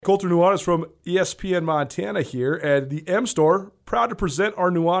Colter Nuanez from ESPN Montana here, and the M Store, proud to present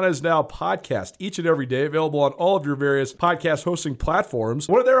our Nuanez Now podcast each and every day, available on all of your various podcast hosting platforms.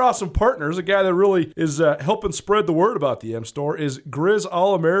 One of their awesome partners, a guy that really is helping spread the word about the M Store, is Grizz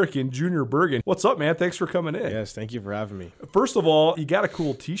All-American Junior Bergen. What's up, man? Thanks for coming in. Yes, thank you for having me. First of all, you got a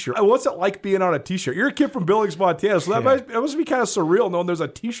cool t-shirt. What's it like being on a t-shirt? You're a kid from Billings, Montana, so that must be kind of surreal knowing there's a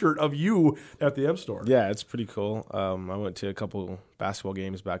t-shirt of you at the M Store. Yeah, it's pretty cool. I went to a couple basketball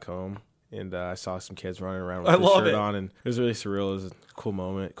games back home, and I saw some kids running around with the shirt on, and it was really surreal. It was a cool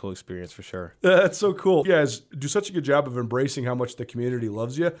moment, cool experience for sure. That's so cool. You guys do such a good job of embracing how much the community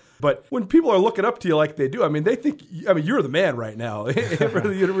loves you. But when people are looking up to you like they do, they think, you're the man right now for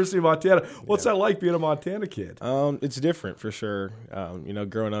the University of Montana. What's that like being a Montana kid? It's different for sure.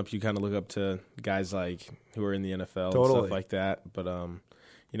 Growing up, you kind of look up to guys like who are in the NFL and stuff like that. But,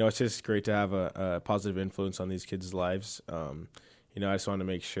 it's just great to have a positive influence on these kids' lives. I just want to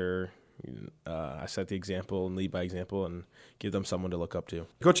make sure I set the example and lead by example and give them someone to look up to.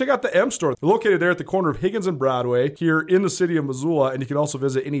 Go check out the M Store. They're located there at the corner of Higgins and Broadway here in the city of Missoula, and you can also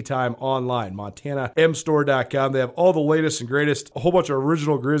visit anytime online, montanamstore.com. They have all the latest and greatest, a whole bunch of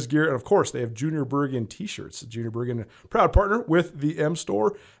original Grizz gear, and of course, they have Junior Bergen t-shirts. Junior Bergen, proud partner with the M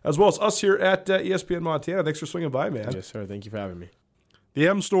Store, as well as us here at ESPN Montana. Thanks for swinging by, man. Yes, sir. Thank you for having me. The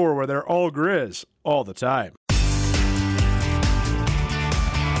M Store, where they're all Grizz all the time.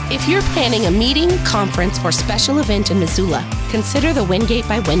 If you're planning a meeting, conference, or special event in Missoula, consider the Wingate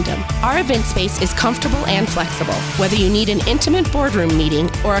by Wyndham. Our event space is comfortable and flexible. Whether you need an intimate boardroom meeting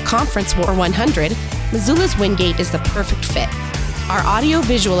or a conference for 100, Missoula's Wingate is the perfect fit. Our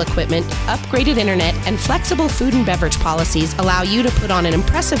audio-visual equipment, upgraded internet, and flexible food and beverage policies allow you to put on an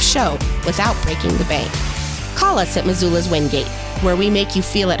impressive show without breaking the bank. Call us at Missoula's Wingate, where we make you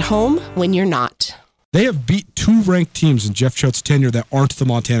feel at home when you're not. They have beat two ranked teams in Jeff Choate's tenure that aren't the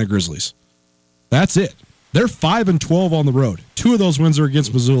Montana Grizzlies. That's it. They're 5-12 on the road. Two of those wins are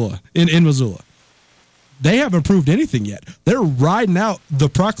against Missoula, in Missoula. They haven't proved anything yet. They're riding out the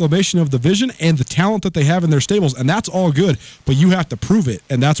proclamation of the vision and the talent that they have in their stables, and that's all good, but you have to prove it,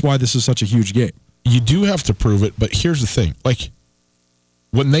 and that's why this is such a huge game. You do have to prove it, but here's the thing. Like,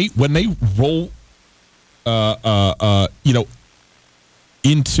 when they roll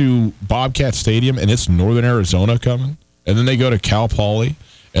into Bobcat Stadium, and it's Northern Arizona coming, and then they go to Cal Poly,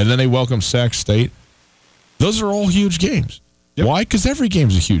 and then they welcome Sac State. Those are all huge games. Yep. Why? Because every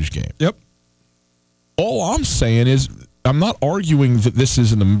game's a huge game. Yep. All I'm saying is, I'm not arguing that this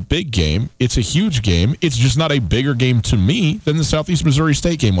isn't a big game. It's a huge game. It's just not a bigger game to me than the Southeast Missouri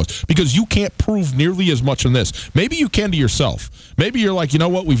State game was, because you can't prove nearly as much in this. Maybe you can to yourself. Maybe you're like, you know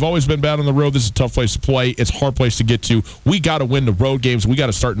what? We've always been bad on the road. This is a tough place to play. It's a hard place to get to. We got to win the road games. We got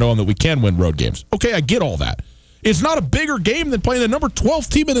to start knowing that we can win road games. Okay, I get all that. It's not a bigger game than playing the number 12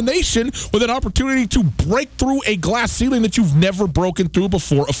 team in the nation with an opportunity to break through a glass ceiling that you've never broken through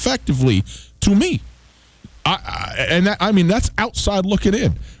before effectively, to me. That's outside looking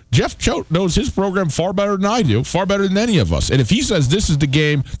in. Jeff Choate knows his program far better than I do, far better than any of us. And if he says this is the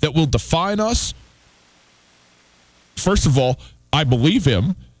game that will define us, first of all, I believe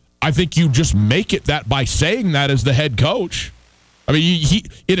him. I think you just make it that by saying that as the head coach. I mean, he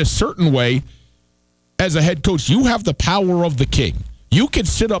in a certain way, as a head coach, you have the power of the king. You can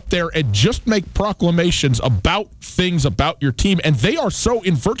sit up there and just make proclamations about things about your team, and they are so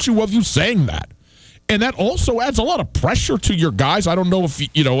in virtue of you saying that. And that also adds a lot of pressure to your guys. I don't know if I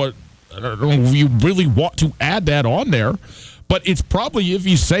don't know if you really want to add that on there, but it's probably, if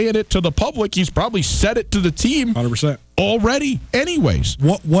he's saying it to the public, he's probably said it to the team 100% already anyways.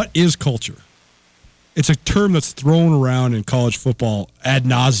 What is culture? It's a term that's thrown around in college football ad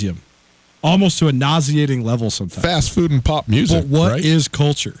nauseum, almost to a nauseating level sometimes. Fast food and pop music. But what right? is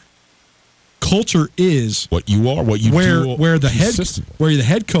culture? Culture is what you are, what you do. Where the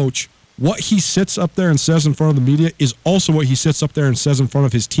head coach, what he sits up there and says in front of the media is also what he sits up there and says in front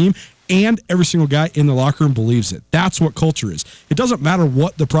of his team, and every single guy in the locker room believes it. That's what culture is. It doesn't matter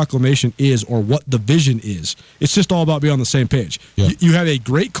what the proclamation is or what the vision is. It's just all about being on the same page. Yeah. You have a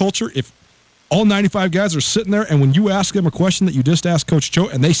great culture if all 95 guys are sitting there, and when you ask them a question that you just asked Coach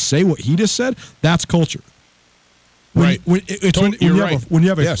Choate and they say what he just said, that's culture. When you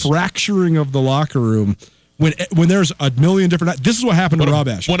have a fracturing of the locker room, when there's a million different... This is what happened to Rob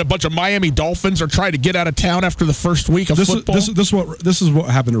Ash. When a bunch of Miami Dolphins are trying to get out of town after the first week of football. This is what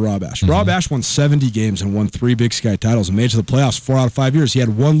happened to Rob Ash. Mm-hmm. Rob Ash won 70 games and won 3 Big Sky titles and made it to the playoffs 4 out of 5 years. He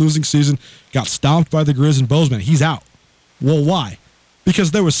had one losing season, got stomped by the Grizz and Bozeman. He's out. Well, why?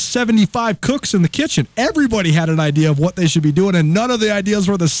 because there was 75 cooks in the kitchen. Everybody had an idea of what they should be doing, and none of the ideas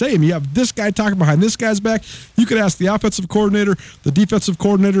were the same. You have this guy talking behind this guy's back. You could ask the offensive coordinator, the defensive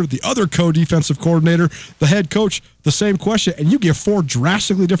coordinator, the other co-defensive coordinator, the head coach, the same question, and you get 4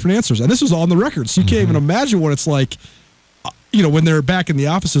 drastically different answers. And this is on the record, so you can't even imagine what it's like, when they're back in the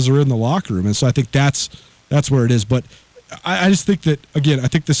offices or in the locker room. And so I think that's where it is. But I just think that, again, I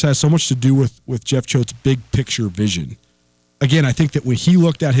think this has so much to do with Jeff Choate's big picture vision. Again, I think that when he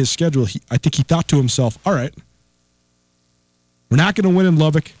looked at his schedule, I think he thought to himself, all right, we're not going to win in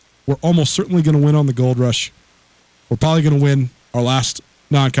Lubbock. We're almost certainly going to win on the Gold Rush. We're probably going to win our last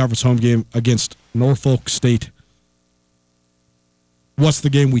non-conference home game against Norfolk State. What's the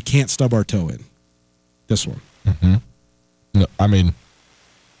game we can't stub our toe in? This one. Mm-hmm. No, I mean,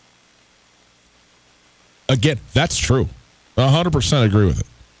 again, that's true. 100% agree with it.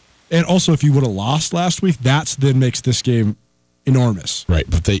 And also, if you would have lost last week, that then makes this game enormous. Right,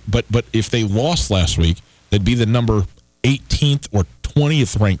 but if they lost last week, they'd be the number 18th or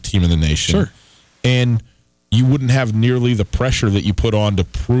 20th ranked team in the nation. Sure. And you wouldn't have nearly the pressure that you put on to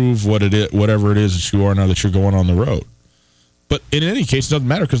prove whatever it is that you are now that you're going on the road. But in any case, it doesn't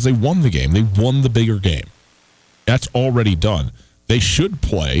matter because they won the game. They won the bigger game. That's already done. They should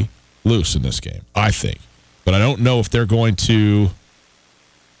play loose in this game, I think. But I don't know if they're going to...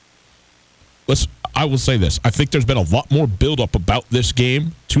 I will say this. I think there's been a lot more buildup about this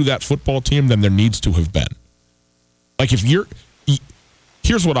game to that football team than there needs to have been. Like if you're...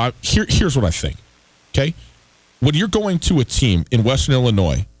 Here's what I think, okay? When you're going to a team in Western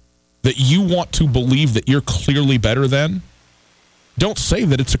Illinois that you want to believe that you're clearly better than, don't say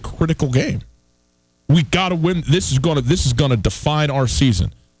that it's a critical game. We got to win. This is going to define our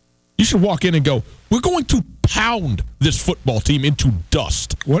season. You should walk in and go, we're going to pound this football team into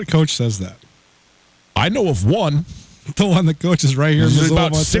dust. What coach says that? I know of one. The one that coaches right here in Missoula,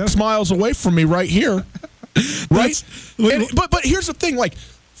 about Montana? 6 miles away from me right here. Right? But here's the thing. Like,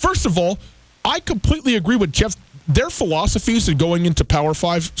 first of all, I completely agree with Jeff. Their philosophies in going into Power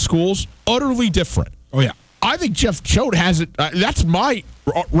 5 schools, utterly different. Oh, yeah. I think Jeff Choate has it. That's my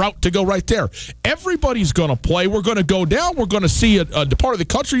route to go right there. Everybody's going to play. We're going to go down. We're going to see a part of the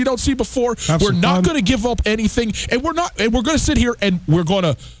country you don't see before. We're not going to give up anything, and we're going to sit here and we're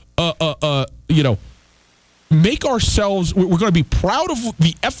going to, make ourselves. We're going to be proud of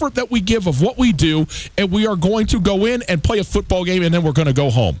the effort that we give, of what we do, and we are going to go in and play a football game, and then we're going to go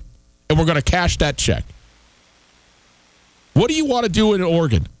home, and we're going to cash that check. What do you want to do in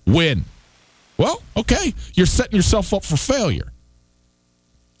Oregon? Win. Well, okay, you're setting yourself up for failure.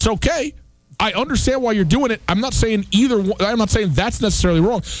 It's okay. I understand why you're doing it. I'm not saying that's necessarily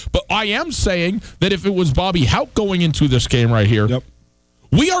wrong, but I am saying that if it was Bobby Hauck going into this game right here,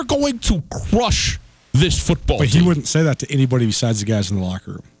 we are going to crush this football team. But he wouldn't say that to anybody besides the guys in the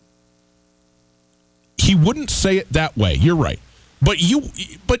locker room. He wouldn't say it that way. You're right. But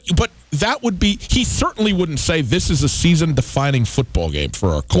that would be, he certainly wouldn't say this is a season-defining football game for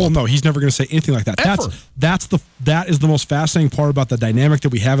our club. Well, no, he's never going to say anything like that. Ever. That is the most fascinating part about the dynamic that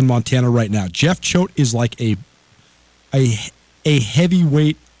we have in Montana right now. Jeff Choate is like a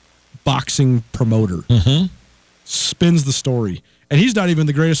heavyweight boxing promoter. Mm-hmm. Spins the story. And he's not even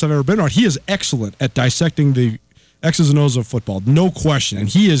the greatest I've ever been around. He is excellent at dissecting the X's and O's of football, no question. And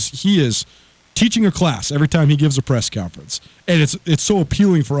he is teaching a class every time he gives a press conference. And it's so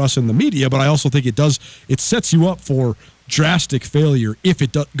appealing for us in the media, but I also think it sets you up for drastic failure if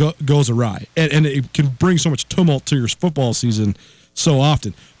it goes awry. And it can bring so much tumult to your football season so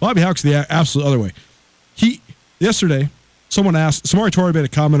often. Bobby Hauck's the absolute other way. Yesterday, someone asked, Samori Torre made a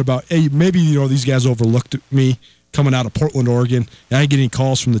comment about, hey, maybe these guys overlooked me coming out of Portland, Oregon, and I didn't get any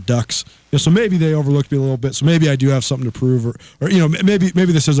calls from the Ducks. So maybe they overlooked me a little bit. So maybe I do have something to prove, or maybe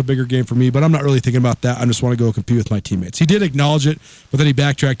this is a bigger game for me. But I'm not really thinking about that. I just want to go compete with my teammates. He did acknowledge it, but then he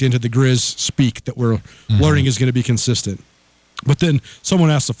backtracked into the Grizz speak that we're learning is going to be consistent. But then someone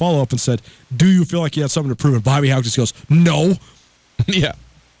asked a follow up and said, "Do you feel like you had something to prove?" And Bobby Hauck just goes, "No." Yeah,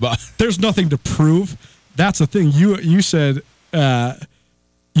 but there's nothing to prove. That's the thing. You said.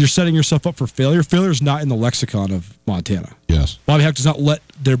 You're setting yourself up for failure. Failure is not in the lexicon of Montana. Yes. Bobby Hauck does not let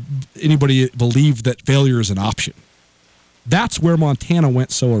anybody believe that failure is an option. That's where Montana went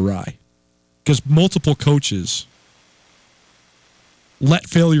so awry. Because multiple coaches let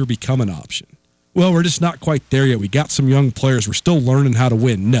failure become an option. Well, we're just not quite there yet. We got some young players. We're still learning how to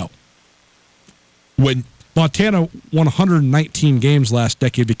win. No. When Montana won 119 games last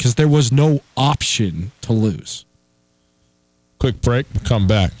decade because there was no option to lose. Quick break, we'll come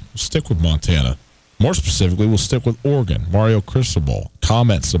back. We'll stick with Montana. More specifically, we'll stick with Oregon. Mario Cristobal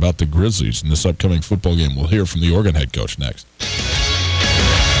comments about the Grizzlies in this upcoming football game. We'll hear from the Oregon head coach next.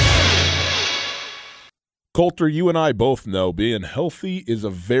 Coulter, you and I both know being healthy is a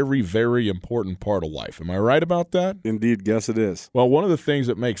very, very important part of life. Am I right about that? Indeed, guess it is. Well, one of the things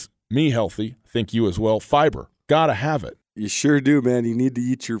that makes me healthy, I think you as well, fiber. Gotta have it. You sure do, man. You need to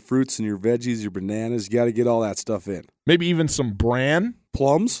eat your fruits and your veggies, your bananas. You got to get all that stuff in. Maybe even some bran.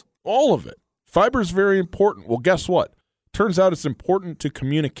 Plums. All of it. Fiber is very important. Well, guess what? Turns out it's important to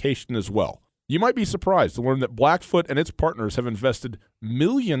communication as well. You might be surprised to learn that Blackfoot and its partners have invested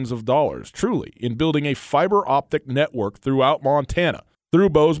millions of dollars, truly, in building a fiber optic network throughout Montana.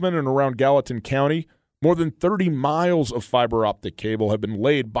 Through Bozeman and around Gallatin County, more than 30 miles of fiber optic cable have been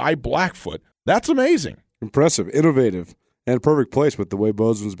laid by Blackfoot. That's amazing. Impressive, innovative, and a perfect place with the way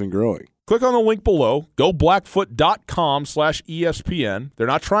Bozeman's been growing. Click on the link below. Go blackfoot.com/ESPN. They're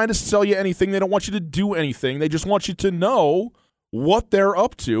not trying to sell you anything. They don't want you to do anything. They just want you to know what they're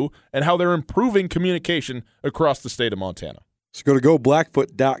up to and how they're improving communication across the state of Montana. So go to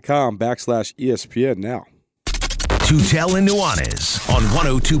goblackfoot.com/ESPN now. Tutel and Nuanez on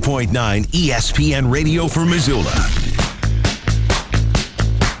 102.9 ESPN Radio for Missoula.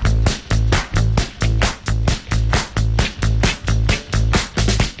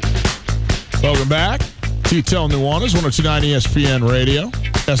 Welcome back. Tutel and Nuanez, 102.9 ESPN Radio.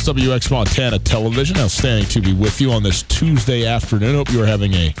 SWX Montana Television. Outstanding to be with you on this Tuesday afternoon. Hope you are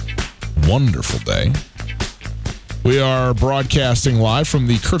having a wonderful day. We are broadcasting live from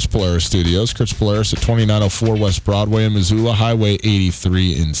the Kurtz Polaris studios. Kurtz Polaris at 2904 West Broadway in Missoula, Highway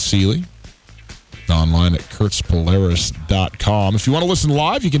 83 in Sealy. Online at kurtzpolaris.com. If you want to listen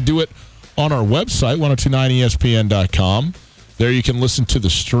live, you can do it on our website, 1029ESPN.com. There you can listen to the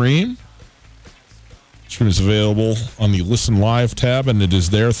stream. Stream is available on the Listen Live tab, and it is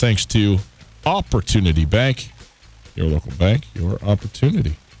there thanks to Opportunity Bank, your local bank, your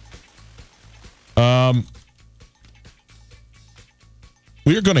opportunity. We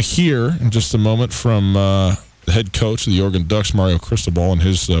are going to hear in just a moment from the head coach of the Oregon Ducks, Mario Cristobal, in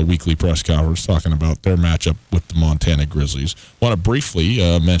his weekly press conference talking about their matchup with the Montana Grizzlies. I want to briefly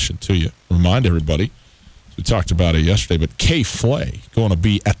mention to you, remind everybody, we talked about it yesterday, but Kay Flay going to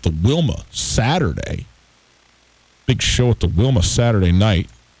be at the Wilma Saturday. Big show at the Wilma Saturday night.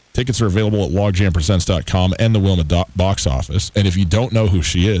 Tickets are available at logjampresents.com and the Wilma box office. And if you don't know who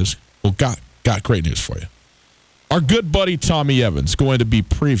she is, well, got great news for you. Our good buddy Tommy Evans going to be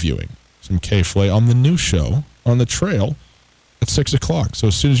previewing some Kay Flay on the new show on the Trail at 6 o'clock. So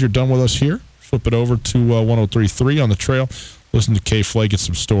as soon as you're done with us here, flip it over to 103.3 on the Trail. Listen to Kay Flay, get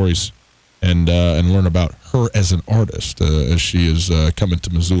some stories, and learn about her as an artist as she is coming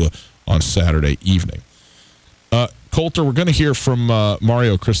to Missoula on Saturday evening. Coulter, we're going to hear from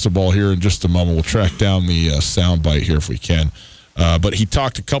Mario Cristobal here in just a moment. We'll track down the soundbite here if we can. But he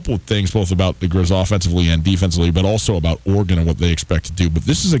talked a couple of things, both about the Grizz offensively and defensively, but also about Oregon and what they expect to do. But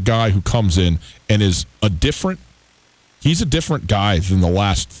this is a guy who comes in and is he's a different guy than the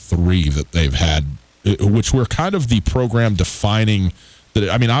last three that they've had, which were kind of the program defining.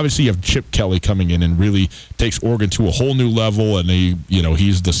 I mean, obviously you have Chip Kelly coming in and really takes Oregon to a whole new level, and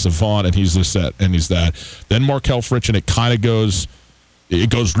he's the savant, and he's this, that, and he's that. Then Markel Fritch, and it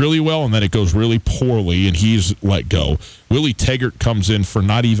goes really well, and then it goes really poorly, and he's let go. Willie Taggart comes in for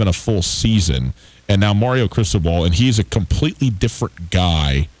not even a full season, and now Mario Cristobal, and he's a completely different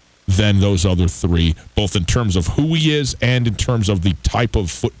guy than those other three, both in terms of who he is and in terms of the type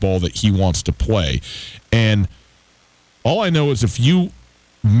of football that he wants to play. And all I know is if you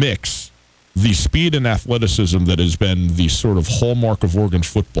mix the speed and athleticism that has been the sort of hallmark of Oregon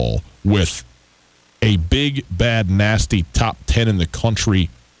football with a big, bad, nasty top 10 in the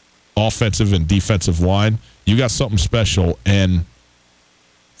country offensive and defensive line, you got something special, and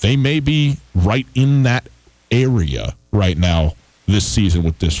they may be right in that area right now this season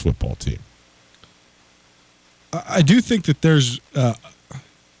with this football team. I do think that there's a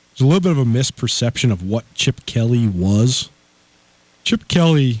little bit of a misperception of what Chip Kelly was. Chip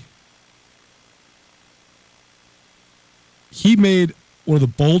Kelly, he made one of the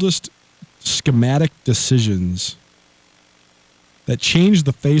boldest schematic decisions that changed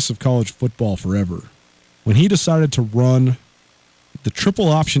the face of college football forever when he decided to run the triple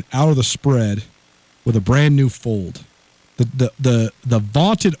option out of the spread with a brand new fold. The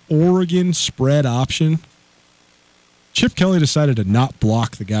vaunted Oregon spread option, Chip Kelly decided to not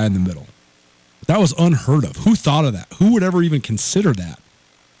block the guy in the middle. That was unheard of. Who thought of that? Who would ever even consider that?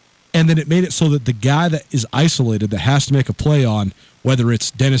 And then it made it so that the guy that is isolated, that has to make a play on, whether it's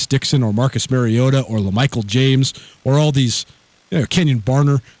Dennis Dixon or Marcus Mariota or LaMichael James or all these, Kenyon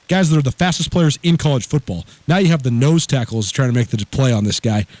Barner, guys that are the fastest players in college football. Now you have the nose tackles trying to make the play on this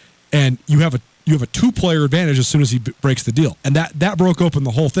guy, and you have you have a 2-player advantage as soon as he breaks the deal. And that broke open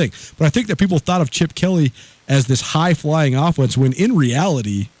the whole thing. But I think that people thought of Chip Kelly as this high-flying offense when in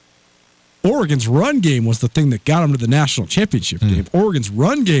reality, Oregon's run game was the thing that got him to the national championship game. Oregon's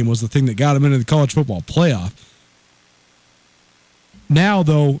run game was the thing that got him into the college football playoff. Now,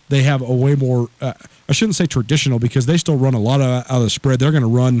 though, they have a way more, I shouldn't say traditional, because they still run a lot out of the spread. They're going to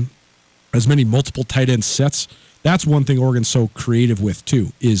run as many multiple tight end sets. That's one thing Oregon's so creative with,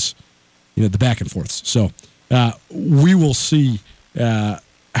 too, is the back and forths. So we will see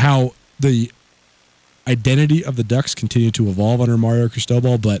how the identity of the Ducks continue to evolve under Mario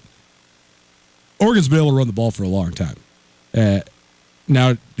Cristobal, but Oregon's been able to run the ball for a long time.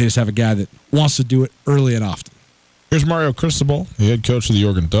 Now they just have a guy that wants to do it early and often. Here's Mario Cristobal, the head coach of the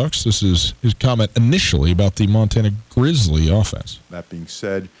Oregon Ducks. This is his comment initially about the Montana Grizzly offense. That being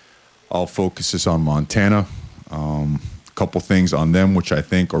said, all focus is on Montana. A couple things on them which I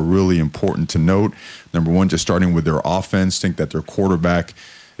think are really important to note. Number one, just starting with their offense, think that their quarterback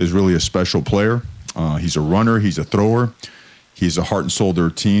is really a special player. He's a runner, he's a thrower. He's the heart and soul of their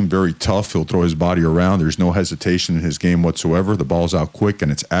team, very tough. He'll throw his body around. There's no hesitation in his game whatsoever. The ball's out quick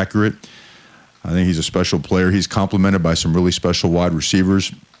and it's accurate. I think he's a special player. He's complemented by some really special wide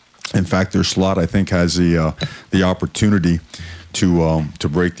receivers. In fact, their slot, I think, has the opportunity to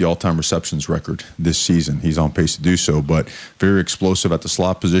break the all-time receptions record this season. He's on pace to do so, but very explosive at the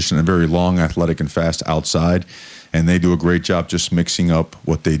slot position and very long, athletic, and fast outside. And they do a great job just mixing up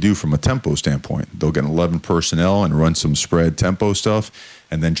what they do from a tempo standpoint. They'll get 11 personnel and run some spread tempo stuff,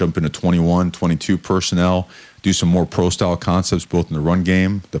 and then jump into 21, 22 personnel, do some more pro-style concepts both in the run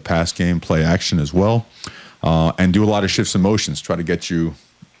game, the pass game, play action as well, and do a lot of shifts and motions, try to get you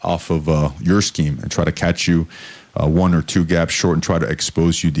off of your scheme and try to catch you 1 or 2 gaps short and try to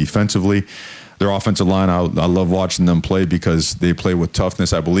expose you defensively. Their offensive line, I love watching them play because they play with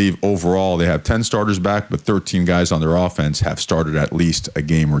toughness. I believe overall they have 10 starters back, but 13 guys on their offense have started at least a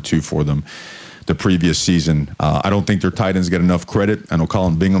game or 2 for them the previous season. I don't think their tight ends get enough credit. I know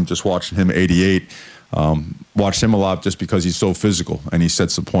Colin Bingham, just watching him 88, watched him a lot just because he's so physical and he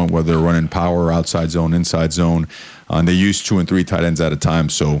sets the point whether they're running power, outside zone, inside zone. And they use 2 and 3 tight ends at a time.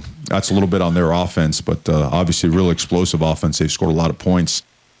 So that's a little bit on their offense, but obviously real explosive offense. They've scored a lot of points.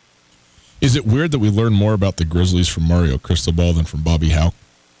 Is it weird that we learn more about the Grizzlies from Mario Cristobal than from Bobby Hauck?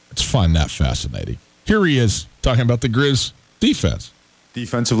 I just find that fascinating. Here he is talking about the Grizz defense.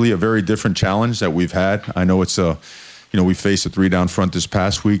 Defensively, a very different challenge that we've had. I know it's we faced a 3-down front this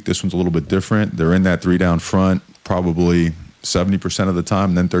past week. This one's a little bit different. They're in that 3-down front probably 70% of the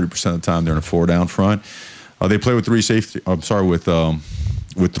time, and then 30% of the time they're in a 4-down front. They play with 3 safety. I'm sorry, with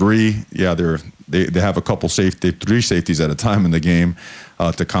 3. Yeah, they have a couple 3 safeties at a time in the game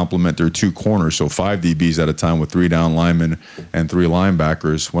to complement their 2 corners. So 5 DBs at a time with 3 down linemen and 3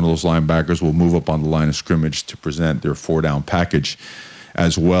 linebackers. One of those linebackers will move up on the line of scrimmage to present their 4-down package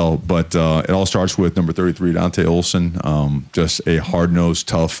as well. But it all starts with number 33, Dante Olson. Just a hard-nosed,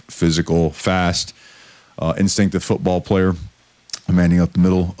 tough, physical, fast, instinctive football player, manning up the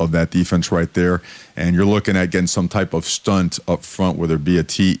middle of that defense right there. And you're looking at getting some type of stunt up front, whether it be a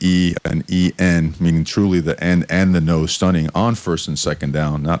TE, an EN, meaning truly the end and the nose stunting on 1st and 2nd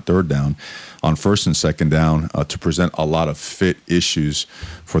down, not 3rd down, on 1st and 2nd down to present a lot of fit issues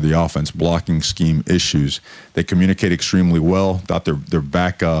for the offense, blocking scheme issues. They communicate extremely well. Thought their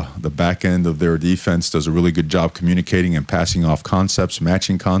back, the back end of their defense does a really good job communicating and passing off concepts,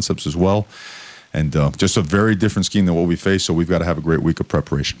 matching concepts as well. And just a very different scheme than what we face, so we've got to have a great week of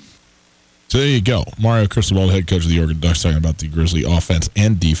preparation. So there you go. Mario Cristobal, the head coach of the Oregon Ducks, talking about the Grizzly offense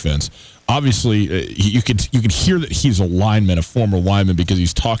and defense. Obviously, you could hear that he's a former lineman, because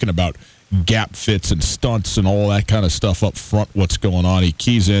he's talking about gap fits and stunts and all that kind of stuff up front, what's going on. He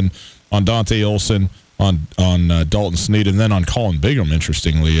keys in on Dante Olson, on Dalton Sneed, and then on Colin Bingham,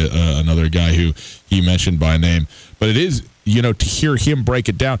 interestingly, another guy who he mentioned by name. But it is, to hear him break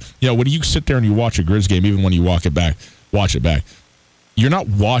it down, when you sit there and you watch a Grizz game, even when you watch it back, you're not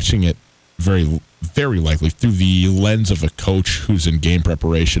watching it very, very likely through the lens of a coach who's in game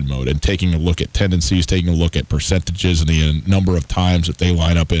preparation mode and taking a look at tendencies, taking a look at percentages and the number of times that they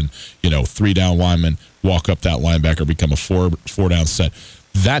line up in, 3-down linemen, walk up that linebacker, become a 4-down set.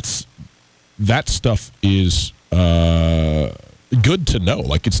 That stuff is good to know.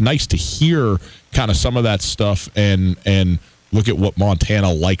 Like, it's nice to hear kind of some of that stuff and look at what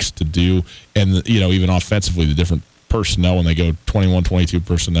Montana likes to do, and even offensively, the different personnel when they go 21, 22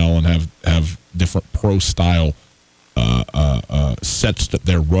 personnel and have different pro style sets that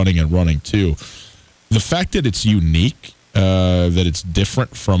they're running too. The fact that it's unique, that it's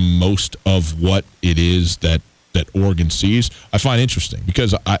different from most of what it is that Oregon sees, I find interesting,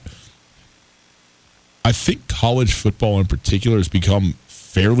 because I think college football in particular has become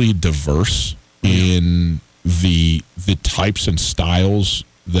fairly diverse in the types and styles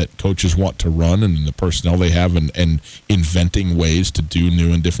that coaches want to run and the personnel they have and inventing ways to do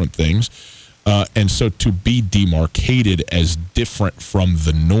new and different things. And so to be demarcated as different from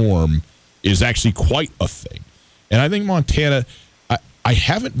the norm is actually quite a thing. And I think Montana, I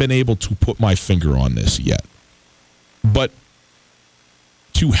haven't been able to put my finger on this yet, but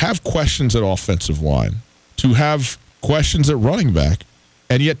to have questions at offensive line, to have questions at running back,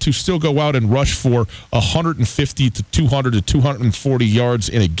 and yet to still go out and rush for 150 to 200 to 240 yards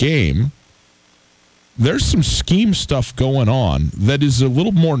in a game, there's some scheme stuff going on that is a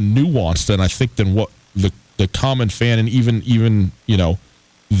little more nuanced than I think than what the common fan and even the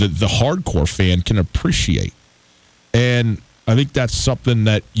hardcore fan can appreciate. And I think that's something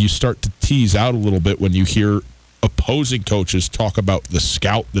that you start to tease out a little bit when you hear opposing coaches talk about the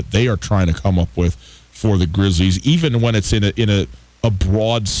scout that they are trying to come up with for the Grizzlies, even when it's in a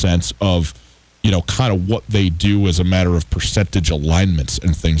broad sense of, kind of what they do as a matter of percentage alignments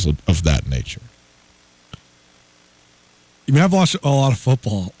and things of that nature. I mean, I've watched a lot of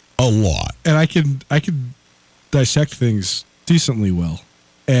football. A lot. And I can dissect things decently well.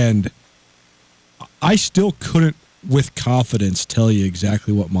 And I still couldn't, with confidence, tell you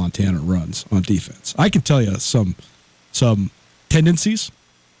exactly what Montana runs on defense. I can tell you some tendencies,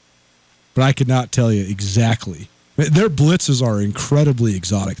 but I could not tell you exactly. Their blitzes are incredibly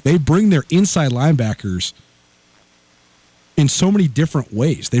exotic. They bring their inside linebackers in so many different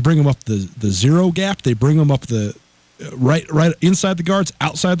ways. They bring them up the zero gap. They bring them up the right inside the guards,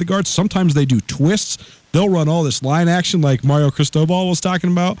 outside the guards. Sometimes they do twists. They'll run all this line action like Mario Cristobal was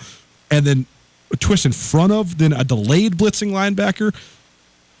talking about, and then a twist in front of, then a delayed blitzing linebacker.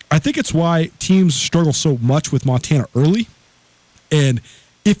 I think it's why teams struggle so much with Montana early. And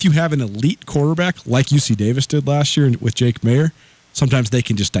if you have an elite quarterback like UC Davis did last year with Jake Mayer, sometimes they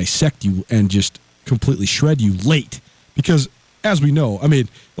can just dissect you and just completely shred you late. Because, as we know, I mean,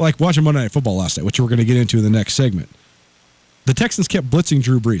 like watching Monday Night Football last night, which we're going to get into in the next segment, the Texans kept blitzing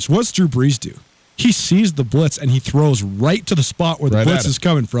Drew Brees. What does Drew Brees do? He sees the blitz and he throws right to the spot where the blitz is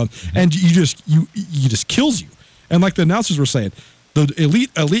coming from, and you just kills you. And like the announcers were saying, the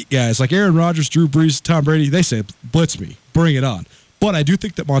elite guys like Aaron Rodgers, Drew Brees, Tom Brady, they say, blitz me, bring it on. But I do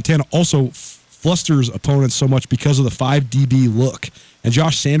think that Montana also flusters opponents so much because of the 5 DB look and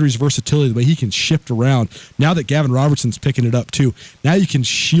Josh Sandry's versatility, the way he can shift around. Now that Gavin Robertson's picking it up too, now you can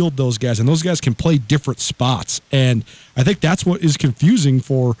shield those guys, and those guys can play different spots. And I think that's what is confusing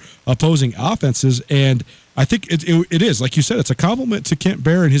for opposing offenses. And I think it is, like you said, it's a compliment to Kent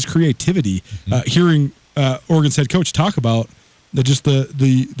Baer and his creativity. Hearing Oregon's head coach talk about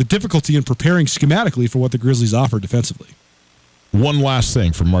the difficulty in preparing schematically for what the Grizzlies offer defensively. One last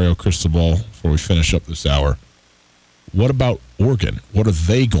thing from Mario Cristobal before we finish up this hour. What about Oregon? What are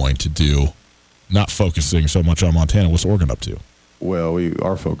they going to do, not focusing so much on Montana? What's Oregon up to? Well,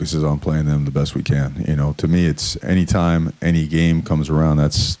 our focus is on playing them the best we can. To me, it's anytime any game comes around,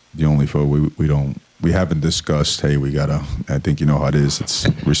 that's the only we haven't discussed, hey, I think you know how it is. It's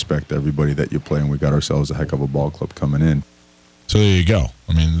respect everybody that you're playing. We got ourselves a heck of a ball club coming in. So there you go.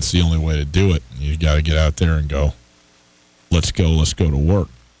 I mean, it's the only way to do it. You got to get out there and go, let's go to work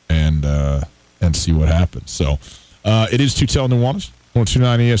and see what happens. So it is Tutel Nuanez,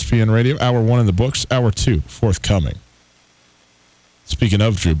 102.9 ESPN Radio. Hour 1 in the books. Hour 2 forthcoming. Speaking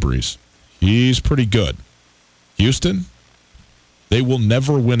of Drew Brees, he's pretty good. Houston, they will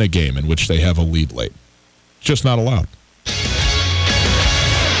never win a game in which they have a lead late. Just not allowed.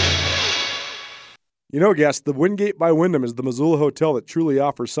 Guest, the Wingate by Wyndham is the Missoula hotel that truly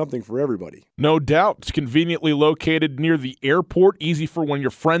offers something for everybody. No doubt. It's conveniently located near the airport, easy for when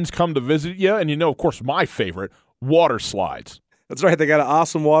your friends come to visit you, and of course, my favorite, water slides. That's right. They got an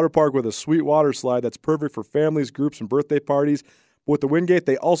awesome water park with a sweet water slide that's perfect for families, groups, and birthday parties. But with the Wingate,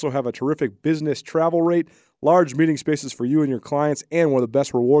 they also have a terrific business travel rate, large meeting spaces for you and your clients, and one of the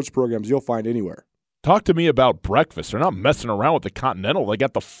best rewards programs you'll find anywhere. Talk to me about breakfast. They're not messing around with the Continental. They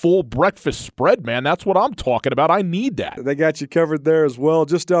got the full breakfast spread, man. That's what I'm talking about. I need that. They got you covered there as well.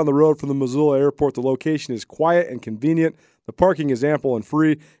 Just down the road from the Missoula Airport, the location is quiet and convenient. The parking is ample and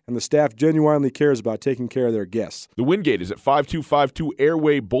free, and the staff genuinely cares about taking care of their guests. The Wingate is at 5252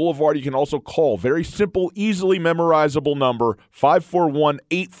 Airway Boulevard. You can also call. Very simple, easily memorizable number,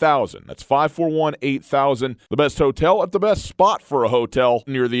 541-8000. That's 541-8000. The best hotel at the best spot for a hotel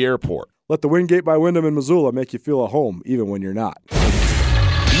near the airport. Let the Wingate by Wyndham in Missoula make you feel at home, even when you're not.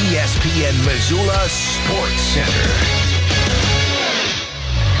 ESPN Missoula Sports Center.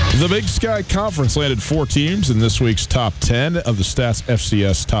 The Big Sky Conference landed 4 teams in this week's top 10 of the Stats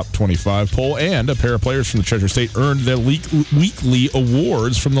FCS Top 25 poll, and a pair of players from the Treasure State earned their weekly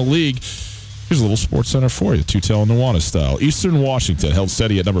awards from the league. Here's a little sports center for you, Tutel and Nuanez style. Eastern Washington held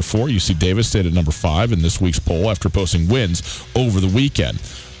steady at number 4. UC Davis stayed at number 5 in this week's poll after posting wins over the weekend.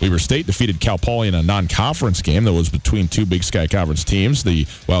 Weber State defeated Cal Poly in a non-conference game that was between 2 Big Sky Conference teams. The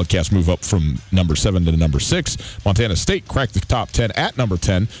Wildcats move up from number 7 to number 6. Montana State cracked the top 10 at number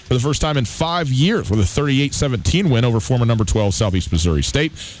 10 for the first time in 5 years with a 38-17 win over former number 12 Southeast Missouri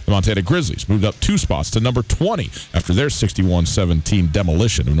State. The Montana Grizzlies moved up 2 spots to number 20 after their 61-17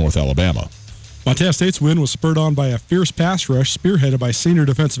 demolition of North Alabama. Montana State's win was spurred on by a fierce pass rush spearheaded by senior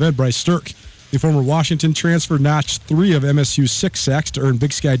defensive end Bryce Stirk. The former Washington transfer notched 3 of MSU's 6 sacks to earn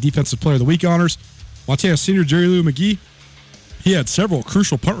Big Sky Defensive Player of the Week honors. Montana senior Jerry Lou McGee, he had several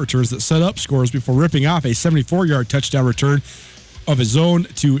crucial punt returns that set up scores before ripping off a 74-yard touchdown return of his own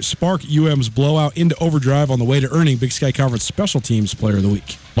to spark UM's blowout into overdrive on the way to earning Big Sky Conference Special Teams Player of the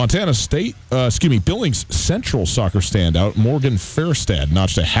Week. Montana State, Billings Central soccer standout Morgan Fairstad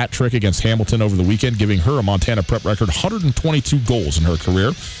notched a hat trick against Hamilton over the weekend, giving her a Montana Prep record 122 goals in her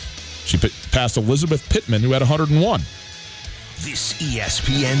career. She passed Elizabeth Pittman, who had 101. This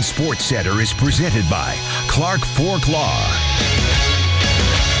ESPN Sports Center is presented by Clark Fork Law.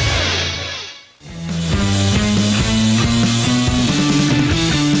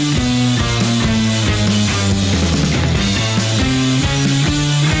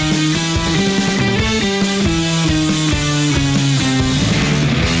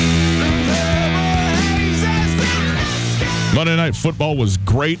 Monday Night Football was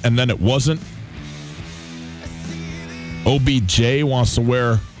great, and then it wasn't. OBJ wants to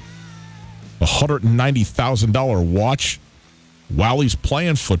wear a $190,000 watch while he's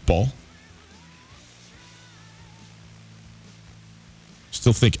playing football.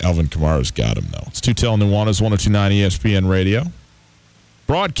 Still think Alvin Kamara's got him, though. It's Tutel and Nuanez, 102.9 ESPN Radio.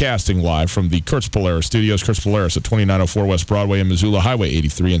 Broadcasting live from the Kurtz Polaris Studios. Kurtz Polaris at 2904 West Broadway in Missoula, Highway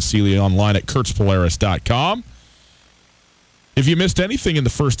 83 in Sealy, online at kurtzpolaris.com. If you missed anything in the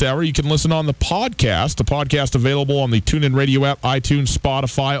first hour, you can listen on the podcast. The podcast available on the TuneIn Radio app, iTunes,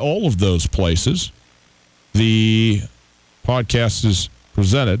 Spotify, all of those places. The podcast is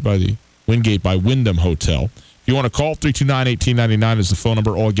presented by the Wingate by Wyndham Hotel. If you want to call, 329-1899 is the phone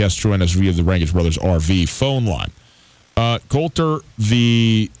number. All guests join us via the Rangers Brothers RV phone line. Coulter,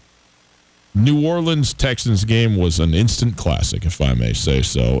 the New Orleans Texans game was an instant classic, if I may say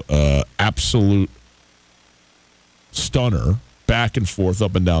so. Absolute stunner, back and forth,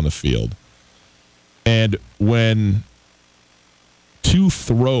 up and down the field. And when 2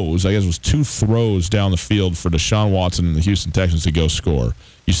 throws down the field for Deshaun Watson and the Houston Texans to go score,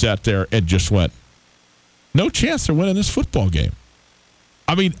 you sat there and just went, no chance they're winning this football game.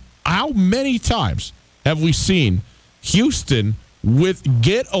 I mean, how many times have we seen Houston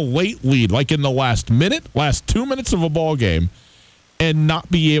get a late lead, like in the last 2 minutes of a ball game, and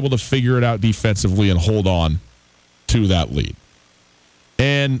not be able to figure it out defensively and hold on to that lead?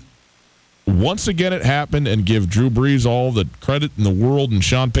 And once again it happened, and give Drew Brees all the credit in the world, and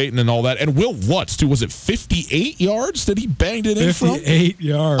Sean Payton and all that, and Will Lutz too. Was it 58 yards that he banged it in from? 58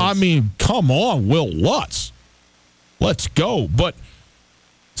 yards. I mean, come on, Will Lutz. Let's go. But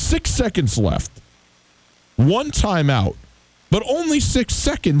 6 seconds left. 1 timeout, but only 6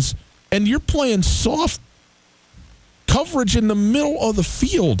 seconds, and you're playing soft coverage in the middle of the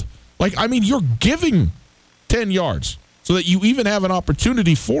field. Like, I mean, you're giving 10 yards so that you even have an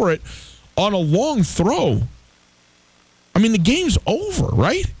opportunity for it on a long throw. I mean, the game's over,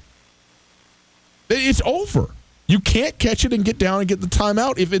 right? It's over. You can't catch it and get down and get the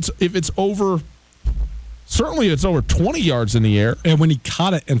timeout if it's over. Certainly it's over 20 yards in the air. And when he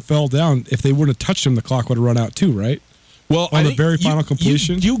caught it and fell down, if they wouldn't have touched him, the clock would have run out too, right? Well, on the very final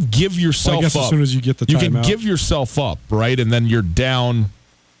completion. You give yourself up. I guess as soon as you get the timeout. You can give yourself up, right? And then you're down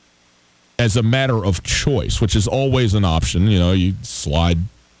as a matter of choice, which is always an option. You know, you slide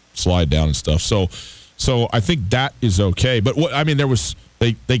down and stuff. So I think that is okay. But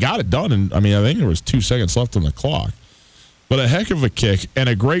they got it done, and I think there was 2 seconds left on the clock. But a heck of a kick and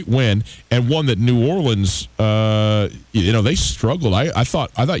a great win, and one that New Orleans, they struggled. I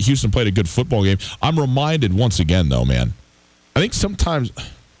thought Houston played a good football game. I'm reminded once again, though, man. I think sometimes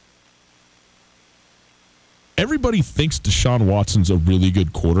everybody thinks Deshaun Watson's a really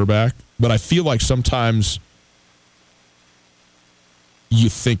good quarterback, but I feel like sometimes you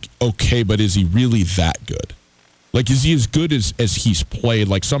think, okay, but is he really that good? Like, is he as good as he's played?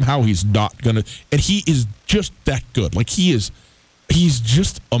 Like, somehow he's not going to... And he is just that good. Like, he's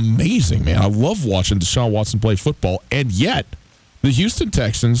just amazing, man. I love watching Deshaun Watson play football, and yet The Houston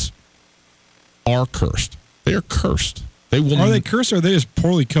Texans are cursed. They are cursed. Are they cursed or are they just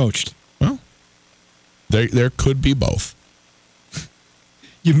poorly coached? Well, there could be both.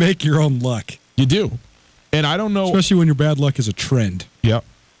 You make your own luck. You do. And I don't know. Especially when your bad luck is a trend. Yep.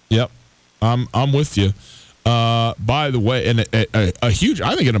 I'm with you. By the way, and a huge,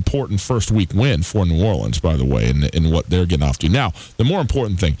 I think an important first week win for New Orleans, by the way, in what they're getting off to. Now, the more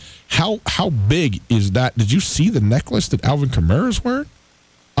important thing, how big is that? Did you see the necklace that Alvin Kamara is wearing?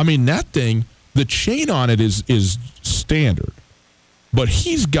 I mean, that thing, the chain on it is standard, but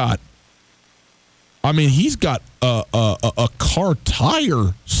he's got a car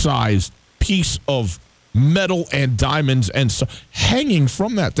tire sized piece of metal and diamonds and so hanging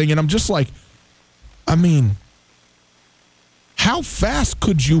from that thing, and I'm just like, I mean, how fast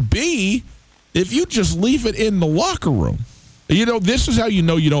could you be if you just leave it in the locker room? You know, this is how you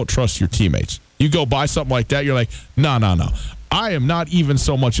know you don't trust your teammates. You go buy something like that, you're like, no. I am not even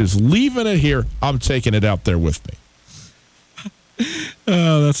so much as leaving it here. I'm taking it out there with me.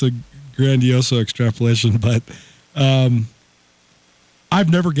 That's a grandiose extrapolation, but I've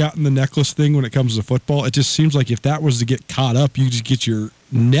never gotten the necklace thing when it comes to football. It just seems like if that was to get caught up, you just get your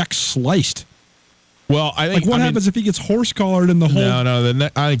neck sliced. Well, I think. What happens if he gets horse collared in the hole? No.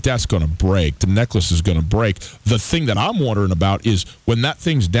 I think that's going to break. The necklace is going to break. The thing that I'm wondering about is when that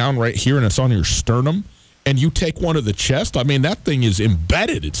thing's down right here and it's on your sternum, and you take one to the chest. I mean, that thing is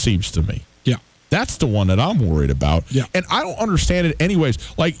embedded. It seems to me. Yeah, that's the one that I'm worried about. Yeah, and I don't understand it anyways.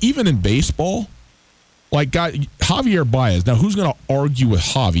 Like even in baseball, like Javier Baez. Now, who's going to argue with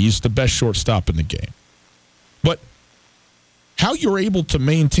Javi? He's the best shortstop in the game, but how you're able to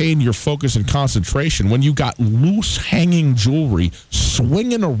maintain your focus and concentration when you got loose hanging jewelry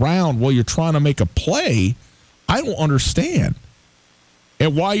swinging around while you're trying to make a play, I don't understand.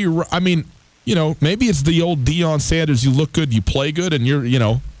 And why maybe it's the old Deion Sanders, you look good, you play good, and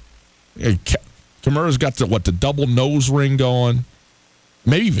Kamara's got the double nose ring going,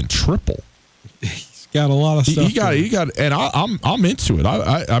 maybe even triple. He's got a lot of stuff. He got, and I'm into it.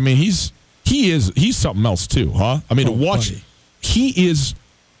 I mean, he's something else too, huh? I mean, to watch. Buddy. He is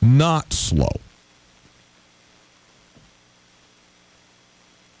not slow.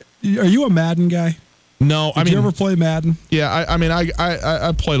 Are you a Madden guy? No. Did you ever play Madden? Yeah,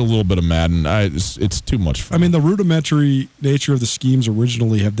 I played a little bit of Madden. It's too much fun. I mean, the rudimentary nature of the schemes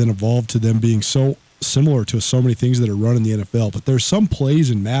originally have then evolved to them being so similar to so many things that are run in the NFL. But there's some plays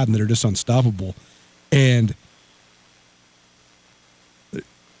in Madden that are just unstoppable. And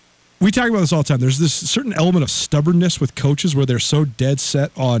we talk about this all the time. There's this certain element of stubbornness with coaches where they're so dead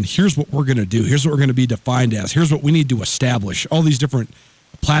set on here's what we're going to do. Here's what we're going to be defined as. Here's what we need to establish. All these different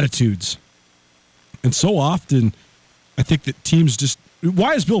platitudes. And so often, I think that teams just...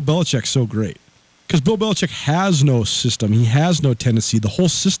 Why is Bill Belichick so great? Because Bill Belichick has no system. He has no tendency. The whole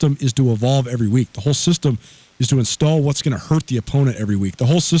system is to evolve every week. The whole system is to install what's going to hurt the opponent every week. The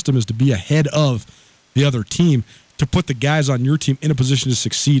whole system is to be ahead of the other team, to put the guys on your team in a position to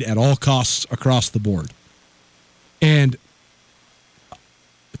succeed at all costs across the board. And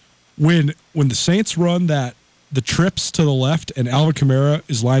when the Saints run the trips to the left and Alvin Kamara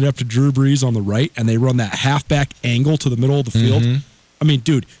is lined up to Drew Brees on the right and they run that halfback angle to the middle of the field, I mean,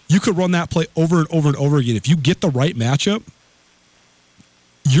 dude, you could run that play over and over and over again. If you get the right matchup,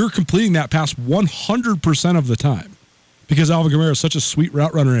 you're completing that pass 100% of the time. Because Alvin Kamara is such a sweet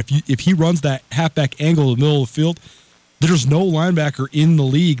route runner. If he runs that halfback angle in the middle of the field, there's no linebacker in the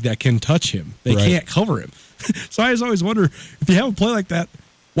league that can touch him. They can't cover him. So I just always wonder, if you have a play like that,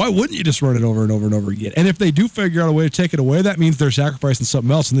 why wouldn't you just run it over and over and over again? And if they do figure out a way to take it away, that means they're sacrificing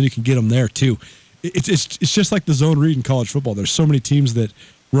something else, and then you can get them there too. It's just like the zone read in college football. There's so many teams that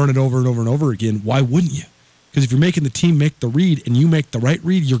run it over and over and over again. Why wouldn't you? Because if you're making the team make the read and you make the right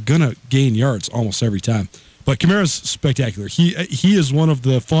read, you're going to gain yards almost every time. But Kamara's spectacular. He is one of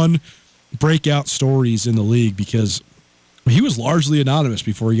the fun breakout stories in the league because he was largely anonymous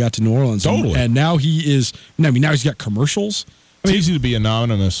before he got to New Orleans. Totally. And now he is. I mean, now he's got commercials. It's easy to be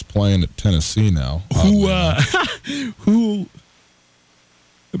anonymous playing at Tennessee now. Who?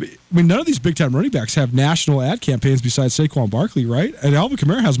 I mean, none of these big-time running backs have national ad campaigns besides Saquon Barkley, right? And Alvin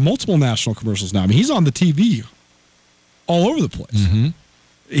Kamara has multiple national commercials now. I mean, he's on the TV all over the place. Mm-hmm.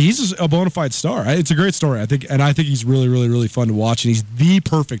 He's a bona fide star. It's a great story, I think, and I think he's really, really, really fun to watch, and he's the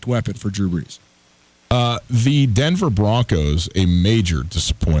perfect weapon for Drew Brees. The Denver Broncos, a major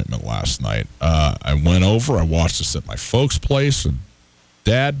disappointment last night. I went over, I watched this at my folks' place, and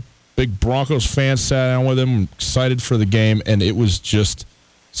Dad, big Broncos fan, sat down with him, excited for the game, and it was just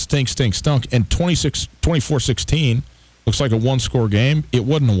stunk. And 24-16 looks like a one-score game. It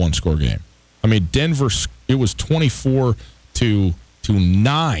wasn't a one-score game. I mean, Denver, it was 24-10 to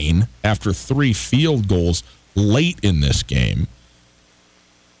 9 after 3 field goals late in this game.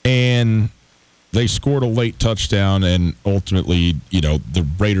 And they scored a late touchdown, and ultimately, the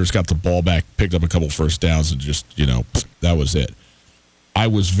Raiders got the ball back, picked up a couple first downs, and just, that was it. I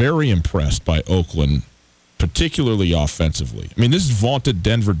was very impressed by Oakland, particularly offensively. I mean, this is vaunted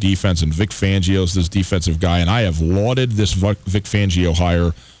Denver defense, and Vic Fangio's this defensive guy, and I have lauded this Vic Fangio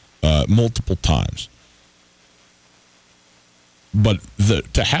hire multiple times. But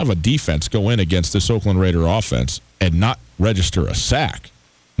to have a defense go in against this Oakland Raider offense and not register a sack,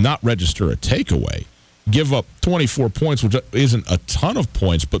 not register a takeaway, give up 24 points, which isn't a ton of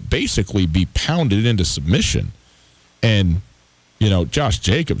points, but basically be pounded into submission. And, Josh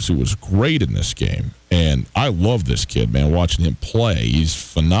Jacobs, who was great in this game, and I love this kid, man, watching him play. He's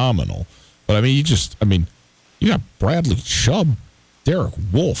phenomenal. But, you got Bradley Chubb, Derek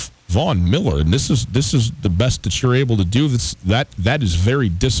Wolfe, Von Miller, and this is the best that you're able to do. That is very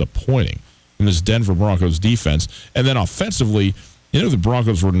disappointing in this Denver Broncos defense. And then offensively, the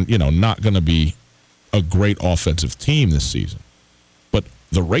Broncos were, not going to be a great offensive team this season. But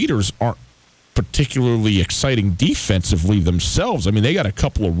the Raiders aren't particularly exciting defensively themselves. I mean, they got a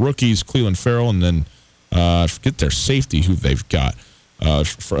couple of rookies, Cleveland Farrell, and then I forget their safety who they've got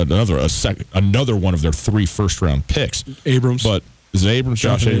for another one of their 3 first-round picks. Abrams. But is it Abrams?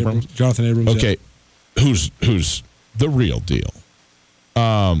 Josh Abrams? Jonathan Abrams. Okay. Yeah. Who's the real deal?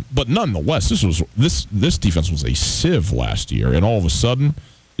 But nonetheless, this defense was a sieve last year, and all of a sudden,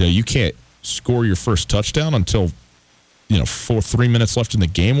 you can't score your first touchdown until 3 minutes left in the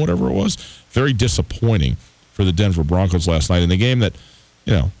game, whatever it was. Very disappointing for the Denver Broncos last night in the game that,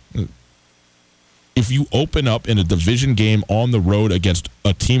 if you open up in a division game on the road against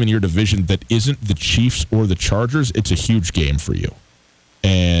a team in your division that isn't the Chiefs or the Chargers, it's a huge game for you.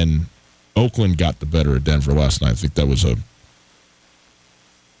 And Oakland got the better of Denver last night. I think that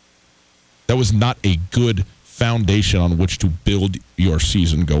was not a good foundation on which to build your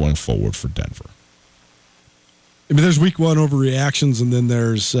season going forward for Denver. I mean, there's week 1 overreactions, and then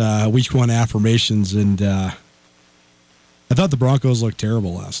there's week 1 affirmations, and I thought the Broncos looked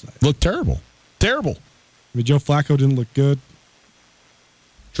terrible last night. Looked terrible. Terrible. I mean, Joe Flacco didn't look good.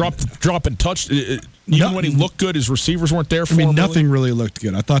 Dropping touch. Even when he looked good, his receivers weren't there for him. Nothing really looked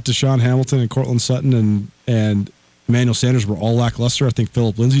good. I thought Deshaun Hamilton and Cortland Sutton and Emmanuel Sanders were all lackluster. I think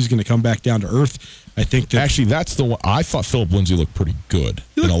Phillip Lindsay's going to come back down to earth. I think that actually that's the one. I thought Phillip Lindsay looked pretty good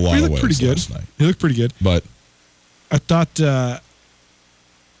in a lot of ways pretty good. Last night. He looked pretty good. But I thought the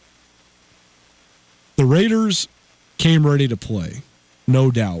Raiders came ready to play,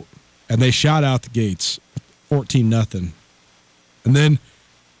 no doubt, and they shot out the gates, 14-0. And then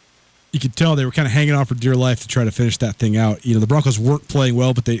you could tell they were kind of hanging on for dear life to try to finish that thing out. The Broncos weren't playing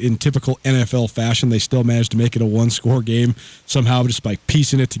well, but in typical NFL fashion, they still managed to make it a 1-score game somehow just by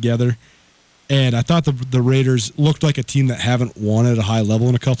piecing it together. And I thought the Raiders looked like a team that haven't won at a high level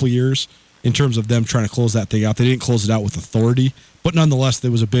in a couple of years in terms of them trying to close that thing out. They didn't close it out with authority, but nonetheless,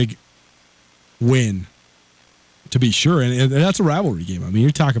 there was a big win, to be sure. And that's a rivalry game. I mean,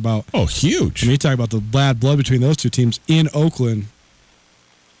 you talk about... Oh, huge. I mean, you talk about the bad blood between those two teams in Oakland.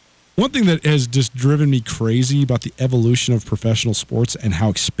 One thing that has just driven me crazy about the evolution of professional sports and how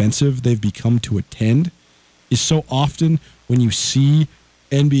expensive they've become to attend is so often when you see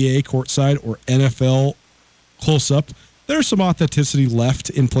NBA courtside or NFL close up, there's some authenticity left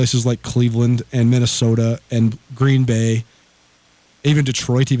in places like Cleveland and Minnesota and Green Bay, even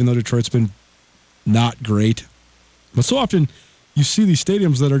Detroit, even though Detroit's been not great. But so often you see these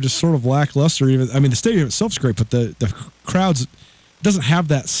stadiums that are just sort of lackluster. The stadium itself's great, but the crowds doesn't have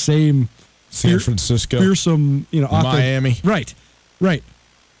that same San Francisco, fearsome, Miami, right,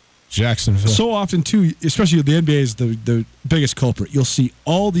 Jacksonville. So often too, especially the NBA is the biggest culprit. You'll see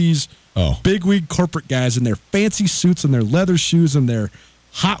all these big wig corporate guys in their fancy suits and their leather shoes and their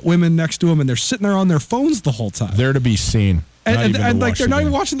hot women next to them, and they're sitting there on their phones the whole time. They're to be seen. And they're not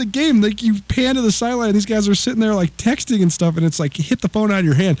even watching the game. Like, you pan to the sideline, and these guys are sitting there like texting and stuff, and it's like, hit the phone out of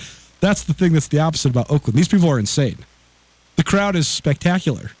your hand. That's the thing that's the opposite about Oakland. These people are insane. The crowd is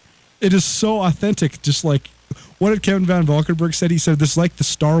spectacular. It is so authentic. Just like, what did Kevin Van Valkenburg said? He said, this is like the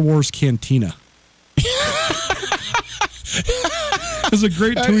Star Wars cantina. It's a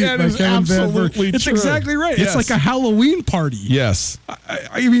great tweet by Kevin Van Valkenburg. It's exactly right. Yes. It's like a Halloween party. Yes.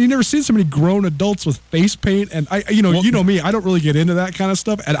 I mean, you've never seen so many grown adults with face paint, and you know me, I don't really get into that kind of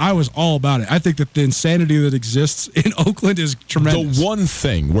stuff, and I was all about it. I think that the insanity that exists in Oakland is tremendous. The one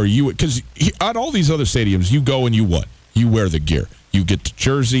thing where because at all these other stadiums, you go and you what? You wear the gear. You get the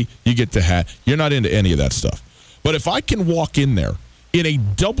jersey, you get the hat. You're not into any of that stuff. But if I can walk in there in a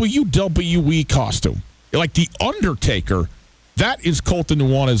WWE costume, like The Undertaker, That is Colton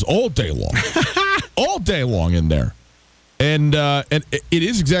Nuanez all day long. All day long in there. And it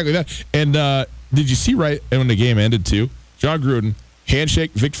is exactly that. And did you see right when the game ended, too? John Gruden,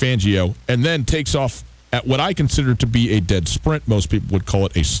 handshake, Vic Fangio, and then takes off at what I consider to be a dead sprint. Most people would call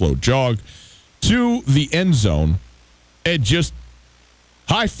it a slow jog to the end zone and just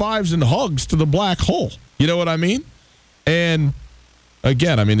high fives and hugs to the black hole. You know what I mean? And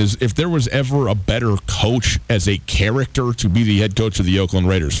again, I mean, if there was ever a better coach as a character to be the head coach of the Oakland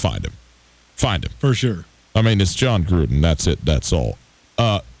Raiders, find him. Find him. For sure. I mean, it's John Gruden. That's it. That's all.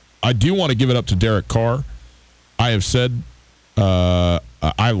 I do want to give it up to Derek Carr. I have said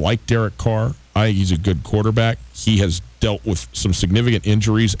I like Derek Carr. I think he's a good quarterback. He has dealt with some significant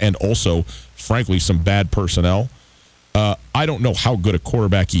injuries and also, frankly, some bad personnel. I don't know how good a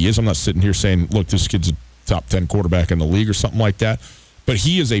quarterback he is. I'm not sitting here saying, look, this kid's a top 10 quarterback in the league or something like that. But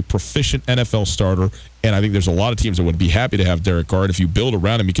he is a proficient NFL starter, and I think there's a lot of teams that would be happy to have Derek Carr. And if you build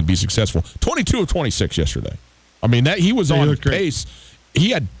around him, he can be successful. 22 of 26 yesterday. I mean, he was on pace.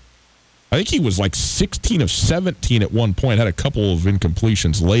 I think he was like 16 of 17 at one point. Had a couple of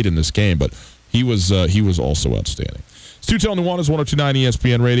incompletions late in this game, but he was also outstanding. It's Tutel Nuanez, 102.9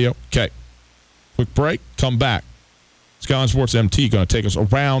 ESPN Radio. Okay, quick break. Come back. Skyline Sports MT going to take us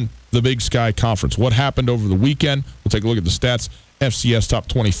around the Big Sky Conference. What happened over the weekend? We'll take a look at the stats, FCS Top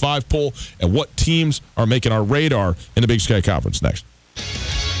 25 poll, and what teams are making our radar in the Big Sky Conference next.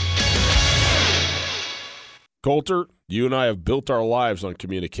 Coulter, you and I have built our lives on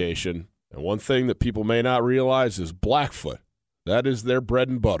communication, and one thing that people may not realize is Blackfoot. That is their bread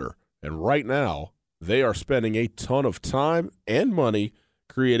and butter, and right now they are spending a ton of time and money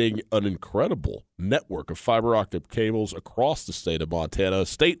creating an incredible network of fiber optic cables across the state of Montana, a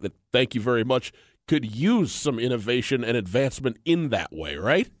state that, thank you very much, could use some innovation and advancement in that way,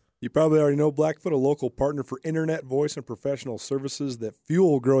 right? You probably already know Blackfoot, a local partner for internet, voice, and professional services that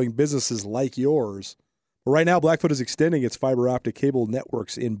fuel growing businesses like yours. But right now, Blackfoot is extending its fiber optic cable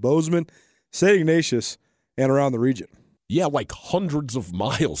networks in Bozeman, St. Ignatius, and around the region. Yeah, like hundreds of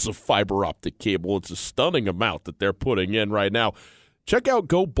miles of fiber optic cable. It's a stunning amount that they're putting in right now. Check out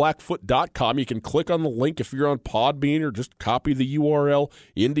goblackfoot.com. You can click on the link if you're on Podbean or just copy the URL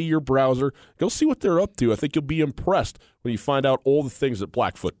into your browser. Go see what they're up to. I think you'll be impressed when you find out all the things that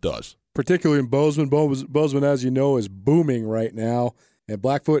Blackfoot does. Particularly in Bozeman. Bozeman, as you know, is booming right now. And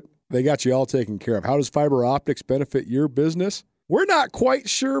Blackfoot, they got you all taken care of. How does fiber optics benefit your business? We're not quite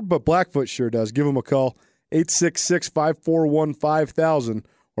sure, but Blackfoot sure does. Give them a call, 866-541-5000,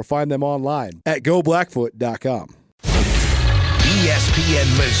 or find them online at goblackfoot.com. ESPN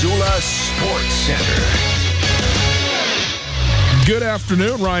Missoula Sports Center. Good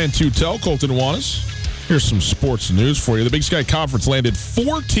afternoon, Ryan Tutel, Colton Nuanez. Here's some sports news for you. The Big Sky Conference landed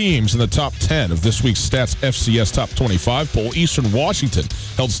 4 teams in the top 10 of this week's Stats FCS Top 25 poll. Eastern Washington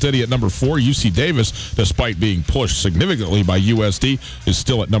held steady at number 4. UC Davis, despite being pushed significantly by USD, is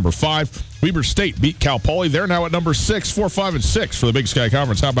still at number 5. Weber State beat Cal Poly. They're now at number 6, 4, 5, and 6 for the Big Sky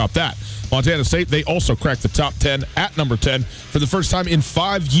Conference. How about that? Montana State, they also cracked the top 10 at number 10 for the first time in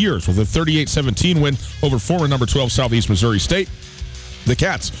 5 years with a 38-17 win over former number 12 Southeast Missouri State. The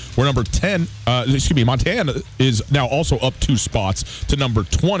Cats were number 10. Montana is now also up 2 spots to number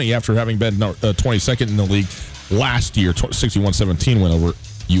 20 after having been 22nd in the league last year, 61-17 win over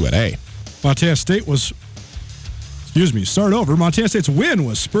UNA. Montana State was... start over. Montana State's win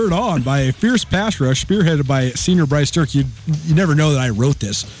was spurred on by a fierce pass rush spearheaded by senior Bryce Dirk. You never know that I wrote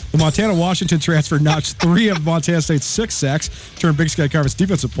this. The Montana-Washington transfer notched 3 of Montana State's 6 sacks, turned Big Sky Conference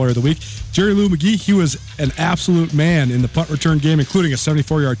Defensive Player of the Week. Jerry Lou McGee, he was an absolute man in the punt return game, including a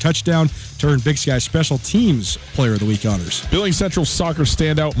 74-yard touchdown, turned Big Sky Special Teams Player of the Week honors. Billings Central soccer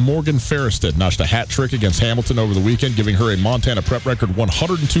standout Morgan Ferristed notched a hat trick against Hamilton over the weekend, giving her a Montana prep record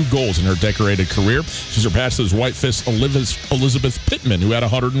 102 goals in her decorated career. She surpassed his White Fist Elizabeth Pittman, who had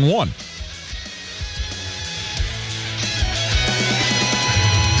 101.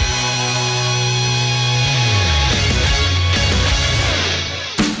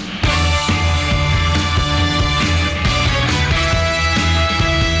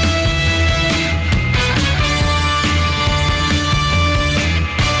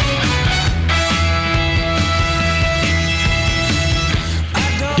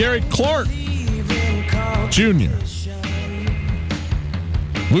 Gary Clark Jr.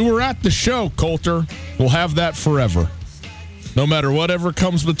 We were at the show, Coulter. We'll have that forever. No matter whatever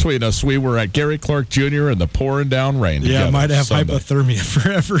comes between us, we were at Gary Clark Jr. and the pouring down rain. Yeah, I might have Sunday. Hypothermia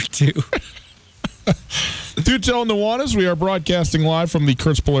forever, too. Tutel Nuanez, we are broadcasting live from the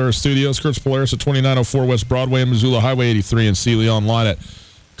Kurtz Polaris studios. Kurtz Polaris at 2904 West Broadway in Missoula, Highway 83 in Sealy, online at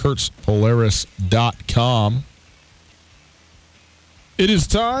kurtzpolaris.com. It is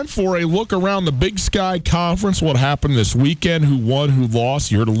time for a look around the Big Sky Conference, what happened this weekend, who won, who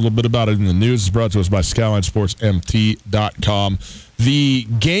lost. You heard a little bit about it in the news. It's brought to us by SkylineSportsMT.com. The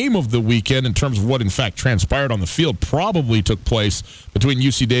game of the weekend, in terms of what, in fact, transpired on the field, probably took place between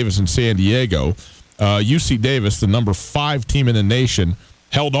UC Davis and San Diego. UC Davis, the number 5 team in the nation,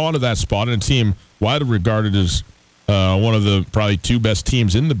 held on to that spot, and a team widely regarded as one of the probably 2 best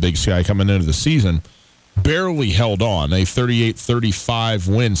teams in the Big Sky coming into the season, barely held on. A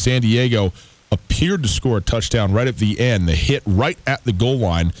 38-35 win. San Diego appeared to score a touchdown right at the end. The hit right at the goal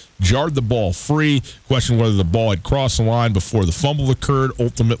line jarred the ball free. Question whether the ball had crossed the line before the fumble occurred.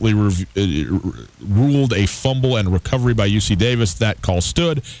 Ultimately ruled a fumble and recovery by UC Davis. That call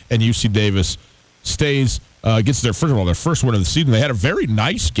stood, and UC Davis stays, gets their first win of the season. They had a very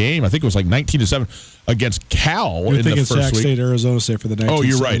nice game. I think it was like 19-7 against Cal in the first Sac week. State, Arizona State for the 19th. Oh,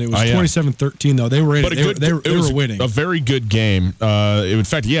 you're right. It was 27-13 though. They were in. They were winning. A very good game. In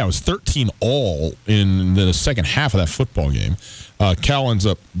fact, it was 13-all in the second half of that football game. Cal ends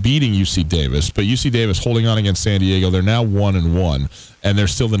up beating UC Davis, but UC Davis holding on against San Diego. They're now 1-1, and they're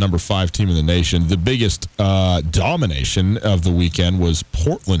still the number 5 team in the nation. The biggest domination of the weekend was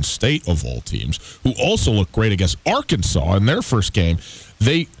Portland State, of all teams, who also looked great against Arkansas in their first game.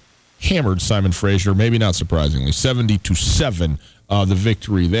 They hammered Simon Fraser, maybe not surprisingly, 70-7, the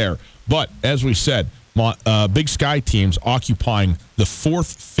victory there. But as we said, Big Sky teams occupying the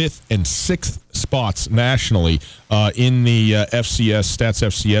 4th, 5th, and 6th spots nationally in the Stats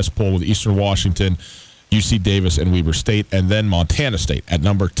FCS poll, with Eastern Washington, UC Davis, and Weber State, and then Montana State at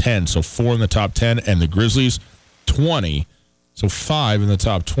number 10. So 4 in the top 10, and the Grizzlies 20. So 5 in the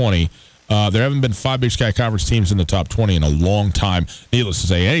top 20. There haven't been 5 Big Sky Conference teams in the top 20 in a long time. Needless to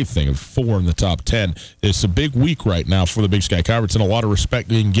say, anything of 4 in the top 10. It's a big week right now for the Big Sky Conference, and a lot of respect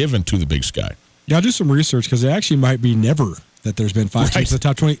being given to the Big Sky. Yeah, I'll do some research, because it actually might be never that there's been 5 teams in the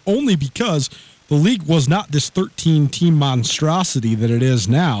top 20, only because the league was not this 13-team monstrosity that it is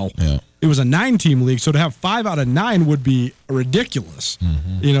now. Yeah. It was a 9-team league, so to have 5 out of 9 would be ridiculous.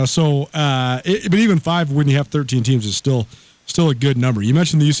 Mm-hmm. But even 5 when you have 13 teams is still a good number. You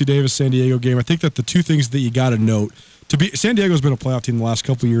mentioned the UC Davis San Diego game. I think that the 2 things that you got to note, San Diego's been a playoff team the last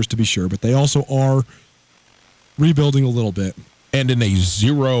couple of years, to be sure, but they also are rebuilding a little bit. And in a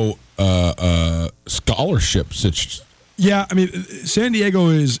zero scholarship situation. Yeah, I mean, San Diego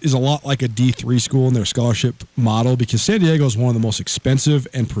is a lot like a D3 school in their scholarship model, because San Diego is one of the most expensive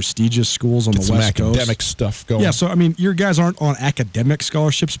and prestigious schools on the West Coast. Academic stuff going. Yeah, so I mean, your guys aren't on academic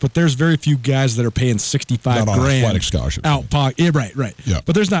scholarships, but there's very few guys that are paying $65,000 not on athletic scholarships. Out pocket. Yeah, right. Yeah.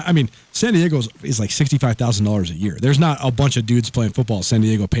 But there's not. I mean, San Diego is like $65,000 a year. There's not a bunch of dudes playing football at San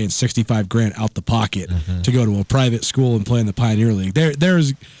Diego paying $65,000 out the pocket to go to a private school and play in the Pioneer League.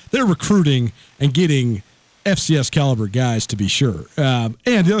 They're recruiting and getting FCS caliber guys, to be sure. And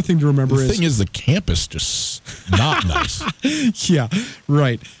the other thing to remember the thing is the campus just not nice. Yeah,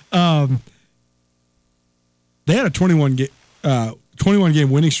 right. They had a 21 game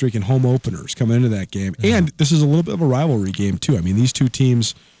winning streak in home openers coming into that game. Mm-hmm. And this is a little bit of a rivalry game, too. I mean, these 2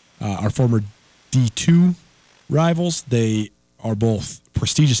 teams are former D2 rivals. They are both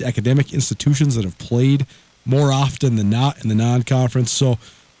prestigious academic institutions that have played more often than not in the non-conference. So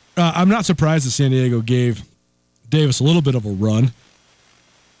I'm not surprised that San Diego gave Davis a little bit of a run.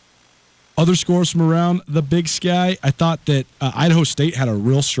 Other scores from around the Big Sky, I thought that Idaho State had a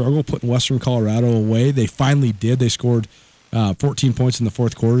real struggle putting Western Colorado away. They finally did. They scored 14 points in the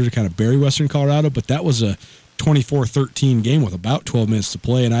 4th quarter to kind of bury Western Colorado, but that was a 24-13 game with about 12 minutes to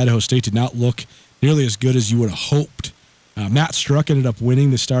play, and Idaho State did not look nearly as good as you would have hoped. Matt Struck ended up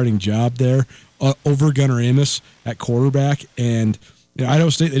winning the starting job there over Gunnar Amos at quarterback, and Idaho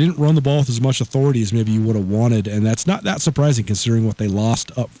State, they didn't run the ball with as much authority as maybe you would have wanted, and that's not that surprising considering what they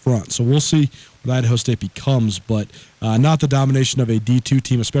lost up front. So we'll see what Idaho State becomes, but not the domination of a D2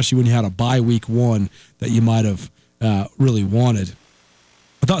 team, especially when you had a bye week 1 that you might have really wanted.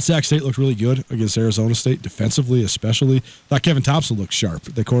 I thought Sac State looked really good against Arizona State, defensively especially. I thought Kevin Thompson looked sharp,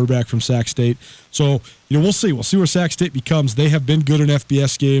 the quarterback from Sac State. So, we'll see. We'll see where Sac State becomes. They have been good in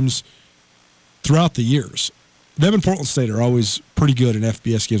FBS games throughout the years. Them and Portland State are always pretty good in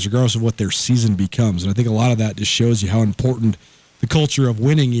FBS games, regardless of what their season becomes. And I think a lot of that just shows you how important the culture of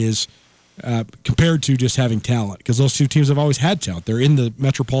winning is compared to just having talent, because those 2 teams have always had talent. They're in the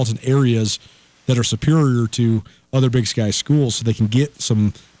metropolitan areas that are superior to other Big Sky schools, so they can get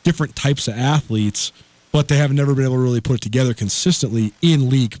some different types of athletes, but they have never been able to really put it together consistently in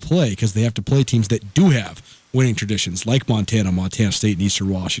league play, because they have to play teams that do have winning traditions, like Montana State, and Eastern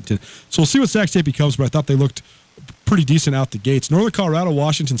Washington. So we'll see what Sac State becomes, but I thought they looked pretty decent out the gates. Northern Colorado,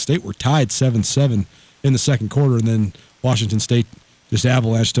 Washington State were tied 7-7 in the second quarter, and then Washington State just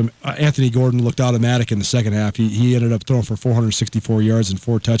avalanched him. Anthony Gordon looked automatic in the second half. He ended up throwing for 464 yards and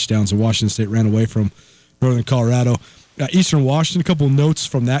 4 touchdowns, and Washington State ran away from Northern Colorado. Eastern Washington, a couple notes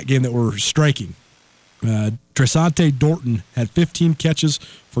from that game that were striking. Tresante Dorton had 15 catches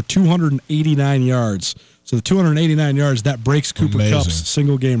for 289 yards. So the 289 yards, that breaks Cooper Kupp's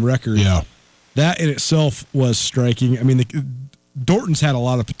single-game record. Yeah. That in itself was striking. I mean, Dorton's had a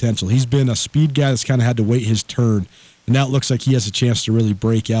lot of potential. He's been a speed guy that's kind of had to wait his turn, and now it looks like he has a chance to really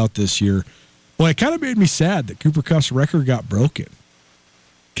break out this year. Well, it kind of made me sad that Cooper Kupp's record got broken.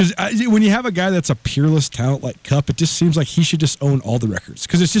 Because when you have a guy that's a peerless talent like Kupp, it just seems like he should just own all the records.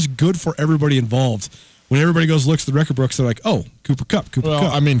 Because it's just good for everybody involved. When everybody goes looks at the record books, they're like, oh, Cooper Kupp.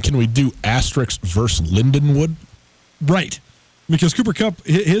 I mean, can we do asterisk versus Lindenwood? Right. Because Cooper Kupp,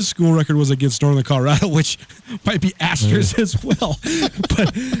 his school record was against Northern Colorado, which might be asterisk as well.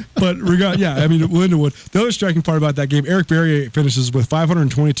 but Lindenwood. The other striking part about that game, Eric Berry finishes with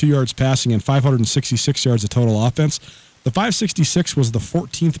 522 yards passing and 566 yards of total offense. The 566 was the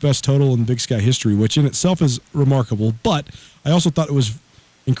 14th best total in Big Sky history, which in itself is remarkable. But I also thought it was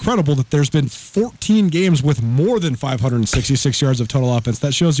incredible that there's been 14 games with more than 566 yards of total offense.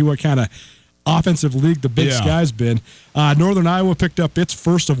 That shows you what kind of offensive league the Big Sky's been. Northern Iowa picked up its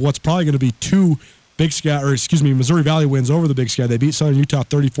first of what's probably going to be 2 Missouri Valley wins over the Big Sky. They beat Southern Utah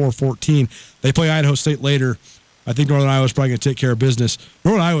 34-14. They play Idaho State later. I think Northern Iowa's probably going to take care of business.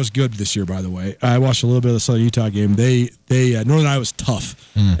 Northern Iowa's good this year, by the way. I watched a little bit of the Southern Utah game. Northern Iowa's tough,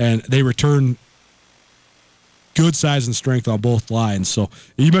 and they return good size and strength on both lines. So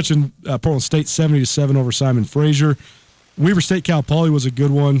you mentioned Portland State 70-7 over Simon Fraser. Weber State Cal Poly was a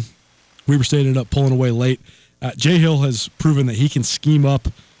good one. Weber State ended up pulling away late. Jay Hill has proven that he can scheme up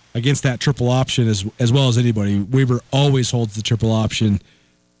against that triple option as well as anybody. Weber always holds the triple option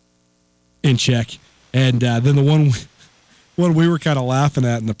in check. And then the one we were kind of laughing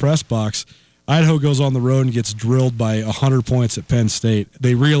at in the press box, Idaho goes on the road and gets drilled by 100 points at Penn State.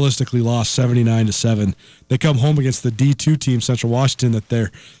 They realistically lost 79-7. They come home against the D2 team, Central Washington, that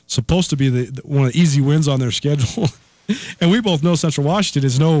they're supposed to be one of the easy wins on their schedule. And we both know Central Washington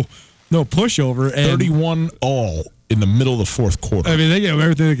is no pushover. And 31-all in the middle of the fourth quarter. I mean, they gave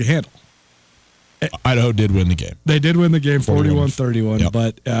everything they could handle. Idaho did win the game. They did win the game 41-31, yep.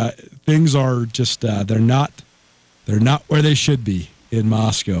 But things are just they're not where they should be in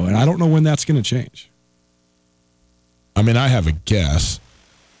Moscow, and I don't know when that's going to change. I mean, I have a guess.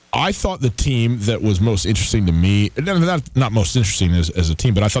 I thought the team that was most interesting to me, not most interesting as a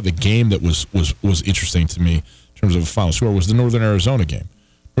team, but I thought the game that was interesting to me in terms of a final score was the Northern Arizona game.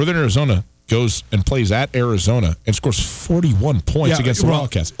 Northern Arizona goes and plays at Arizona and scores 41 points against the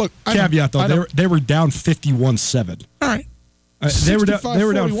Wildcats. Look, caveat though, they were down 51-7. All right, they were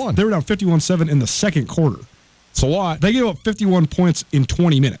down 51-7 in the second quarter. It's a lot. They gave up 51 points in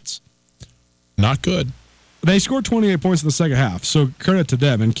 20 minutes. Not good. They scored 28 points in the second half, so credit to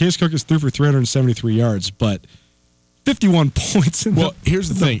them. And Case Cook is threw for 373 yards, but 51 points in here's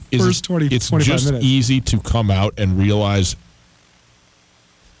the thing. First 25 minutes. It's just easy to come out and realize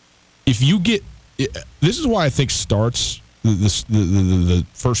if you get – this is why I think starts the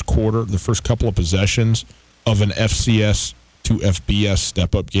first quarter, the first couple of possessions of an FCS to FBS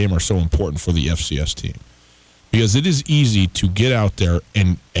step-up game are so important for the FCS team. Because it is easy to get out there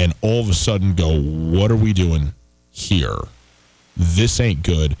and all of a sudden go, what are we doing here? This ain't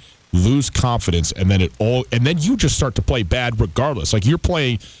good. Lose confidence, and then you just start to play bad regardless. Like you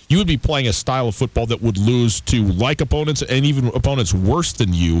would be playing a style of football that would lose to like opponents and even opponents worse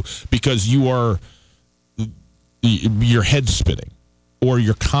than you because your head's spinning or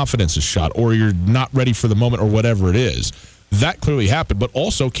your confidence is shot or you're not ready for the moment or whatever it is. That clearly happened, but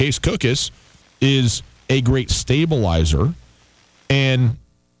also Case Cook is a great stabilizer, and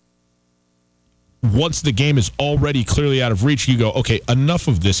once the game is already clearly out of reach, you go, okay, enough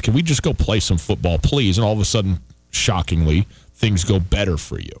of this. Can we just go play some football, please? And all of a sudden, shockingly, things go better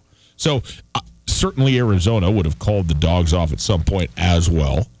for you. So certainly Arizona would have called the dogs off at some point as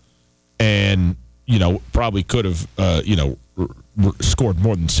well, and probably could have scored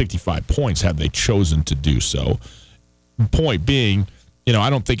more than 65 points had they chosen to do so. Point being, I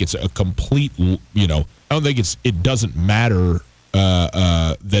don't think it's a complete, I don't think it doesn't matter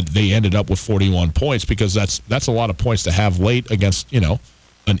that they ended up with 41 points because that's a lot of points to have late against,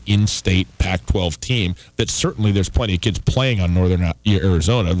 an in-state Pac-12 team that certainly there's plenty of kids playing on Northern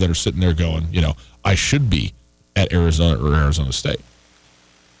Arizona that are sitting there going, I should be at Arizona or Arizona State.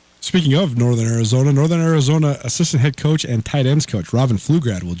 Speaking of Northern Arizona assistant head coach and tight ends coach Robin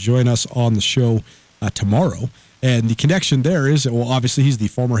Pflugrad will join us on the show tomorrow. And the connection there is, well, obviously he's the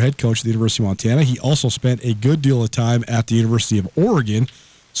former head coach of the University of Montana. He also spent a good deal of time at the University of Oregon,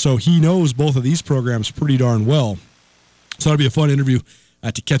 so he knows both of these programs pretty darn well. So that'll be a fun interview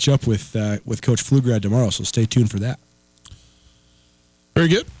to catch up with Coach Pflugrad tomorrow, so stay tuned for that. Very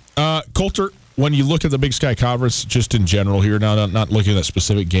good. Coulter, when you look at the Big Sky Conference just in general here, now not looking at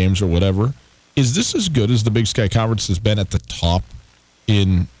specific games or whatever, is this as good as the Big Sky Conference has been at the top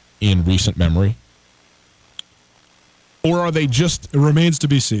in recent memory? Or are they just... It remains to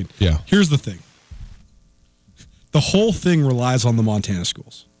be seen. Yeah. Here's the thing. The whole thing relies on the Montana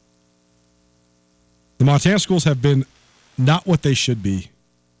schools. The Montana schools have been not what they should be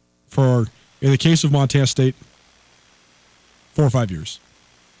for, in the case of Montana State, 4 or 5 years.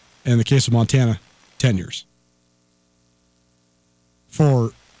 And in the case of Montana, 10 years.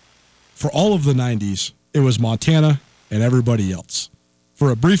 For all of the 90s, it was Montana and everybody else. For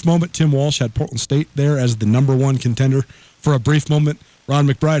a brief moment, Tim Walsh had Portland State there as the number one contender. For a brief moment, Ron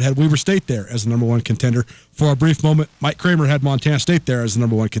McBride had Weber State there as the number one contender. For a brief moment, Mike Kramer had Montana State there as the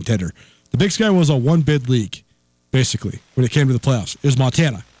number one contender. The Big Sky was a one-bid league, basically, when it came to the playoffs. It was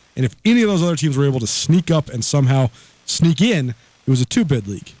Montana. And if any of those other teams were able to sneak up and somehow sneak in, it was a two-bid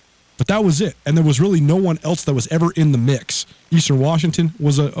league. But that was it. And there was really no one else that was ever in the mix. Eastern Washington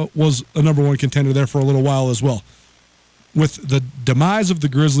was a number one contender there for a little while as well. With the demise of the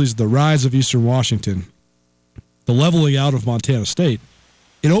Grizzlies, the rise of Eastern Washington, the leveling out of Montana State,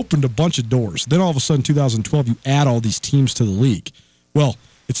 it opened a bunch of doors. Then all of a sudden, 2012, you add all these teams to the league. Well,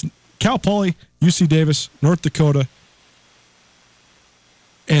 it's Cal Poly, UC Davis, North Dakota,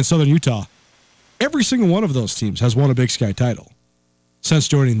 and Southern Utah. Every single one of those teams has won a Big Sky title since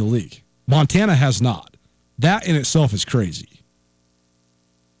joining the league. Montana has not. That in itself is crazy.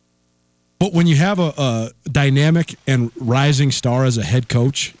 But when you have a dynamic and rising star as a head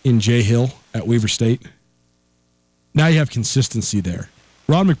coach in Jay Hill at Weber State, now you have consistency there.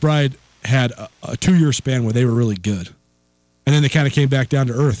 Ron McBride had a 2-year span where they were really good. And then they kind of came back down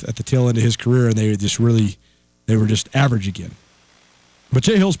to earth at the tail end of his career, and they were just average again. But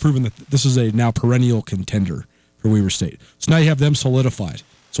Jay Hill's proven that this is a now perennial contender for Weber State. So now you have them solidified.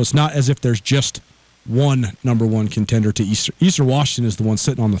 So it's not as if there's just one number one contender to Eastern. Eastern Washington is the one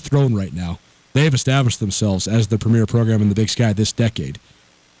sitting on the throne right now. They have established themselves as the premier program in the Big Sky this decade.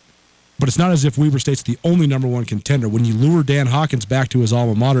 But it's not as if Weber State's the only number one contender. When you lure Dan Hawkins back to his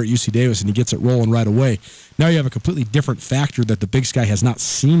alma mater at UC Davis and he gets it rolling right away, now you have a completely different factor that the Big Sky has not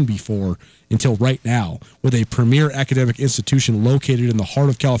seen before until right now, with a premier academic institution located in the heart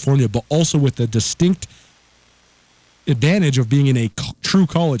of California, but also with the distinct advantage of being in a true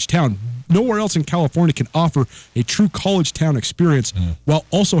college town. Nowhere else in California can offer a true college town experience while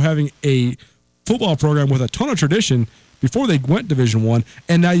also having a football program with a ton of tradition before they went Division I,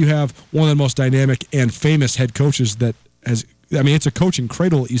 and now you have one of the most dynamic and famous head coaches that has, I mean, it's a coaching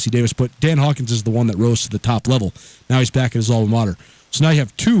cradle at UC Davis, but Dan Hawkins is the one that rose to the top level. Now he's back at his alma mater. So now you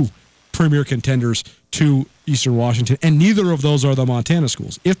have two premier contenders to Eastern Washington, and neither of those are the Montana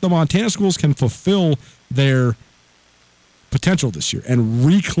schools. If the Montana schools can fulfill their potential this year and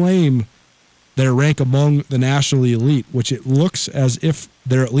reclaim their rank among the nationally elite, which it looks as if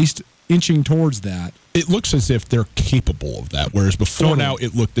they're at least inching towards that. It looks as if they're capable of that, whereas before now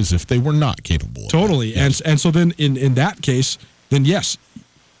it looked as if they were not capable of that. Yes. And so then in that case, then yes,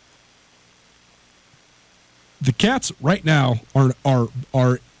 the Cats right now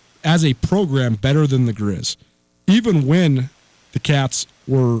are as a program better than the Grizz. Even when the Cats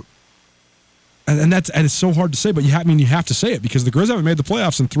were, and it's so hard to say, but you have to say it because the Grizz haven't made the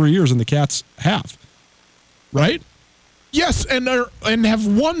playoffs in 3 years and the Cats have, right? Yes, and have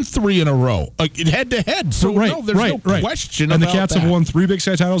won 3 in a row, head to head. So there's no question. And about the Cats have won 3 Big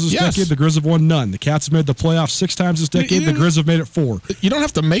Sky titles this decade. The Grizz have won none. The Cats have made the playoffs 6 times this decade. The Grizz have made it 4. You don't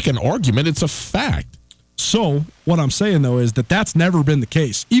have to make an argument; it's a fact. So what I'm saying though is that's never been the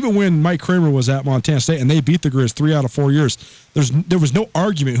case. Even when Mike Kramer was at Montana State and they beat the Grizz 3 out of 4 years, there was no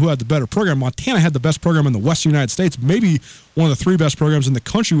argument who had the better program. Montana had the best program in the Western United States, maybe one of the 3 best programs in the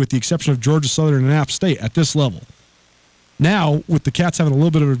country, with the exception of Georgia Southern and App State at this level. Now, with the Cats having a little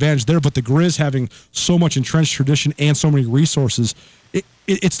bit of an advantage there, but the Grizz having so much entrenched tradition and so many resources,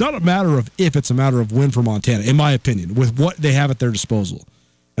 it's not a matter of if, it's a matter of when for Montana, in my opinion, with what they have at their disposal.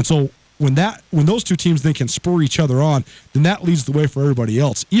 And so when those 2 teams then can spur each other on, then that leads the way for everybody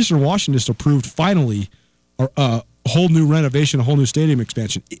else. Eastern Washington just approved finally a whole new renovation, a whole new stadium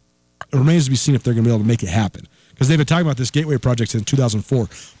expansion. It remains to be seen if they're going to be able to make it happen, because they've been talking about this Gateway project since 2004.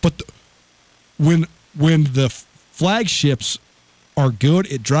 But when the flagships are good,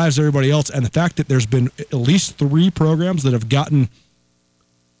 it drives everybody else. And the fact that there's been at least 3 programs that have gotten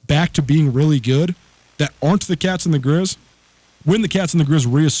back to being really good, that aren't the Cats and the Grizz, when the Cats and the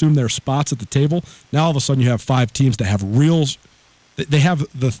Grizz reassume their spots at the table, now all of a sudden you have 5 teams that have they have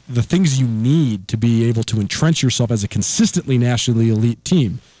the things you need to be able to entrench yourself as a consistently nationally elite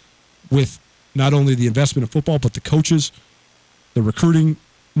team with not only the investment in football, but the coaches, the recruiting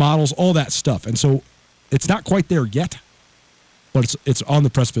models, all that stuff. And so it's not quite there yet, but it's on the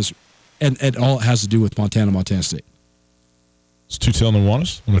precipice, and all it has to do with Montana State. It's Tutel and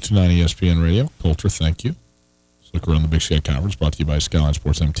Nuanez, 102.9 ESPN Radio. Coulter, thank you. Let's look around the Big Sky Conference, brought to you by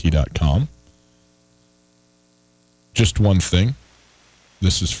SkylineSportsMT.com. Just one thing.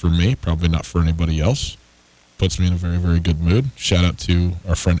 This is for me, probably not for anybody else. Puts me in a very, very good mood. Shout out to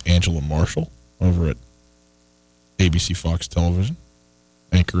our friend Angela Marshall over at ABC Fox Television,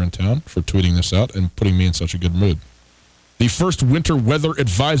 anchor in town, for tweeting this out and putting me in such a good mood. The first winter weather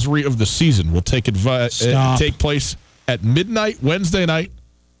advisory of the season will take place at midnight Wednesday night.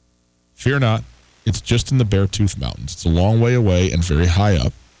 Fear not, it's just in the Beartooth Mountains. It's a long way away and very high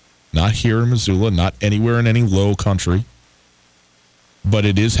up. Not here in Missoula, not anywhere in any low country. But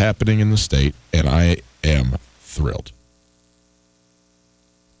it is happening in the state, and I am thrilled.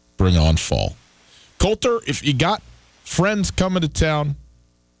 Bring on fall. Coulter, if you got friends coming to town,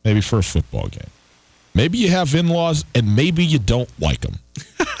 maybe for a football game, maybe you have in-laws, and maybe you don't like them.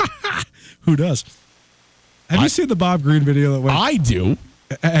 Who does? Have you seen the Bob Green video that went? I do.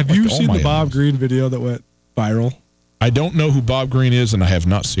 Have you seen the Bob Green video that went viral? I don't know who Bob Green is, and I have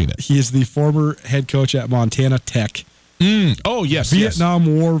not seen it. He is the former head coach at Montana Tech. Oh, yes.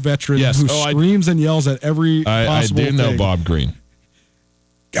 Vietnam War veteran who screams and yells at every possible thing. I do know Bob Green.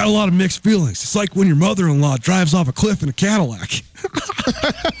 Got a lot of mixed feelings. It's like when your mother-in-law drives off a cliff in a Cadillac.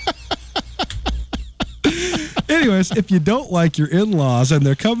 Anyways, if you don't like your in-laws and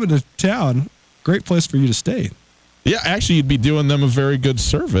they're coming to town, great place for you to stay. Yeah, actually, you'd be doing them a very good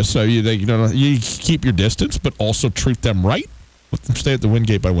service. So you keep your distance, but also treat them right. Let them stay at the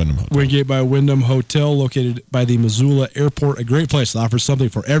Wingate by Wyndham Hotel. Wingate by Wyndham Hotel, located by the Missoula Airport. A great place that offers something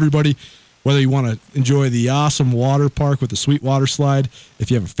for everybody. Whether you want to enjoy the awesome water park with the sweet water slide,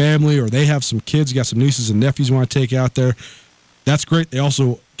 if you have a family or they have some kids, you got some nieces and nephews you want to take out there, that's great. They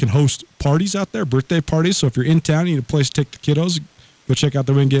also can host parties out there, birthday parties. So if you're in town, you need a place to take the kiddos, go check out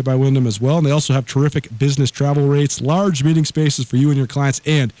the Wingate by Wyndham as well. And they also have terrific business travel rates, large meeting spaces for you and your clients,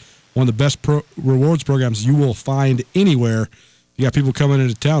 and one of the best rewards programs you will find anywhere. You got people coming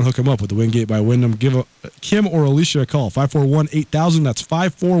into town, hook them up with the Wingate by Wyndham. Give Kim or Alicia a call, 541-8000. That's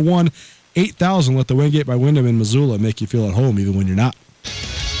 541-8000. Let the Wingate by Wyndham in Missoula make you feel at home even when you're not.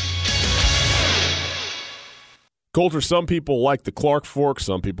 Coulter, some people like the Clark Fork,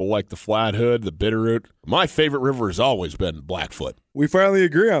 some people like the Flathead, the Bitterroot. My favorite river has always been Blackfoot. We finally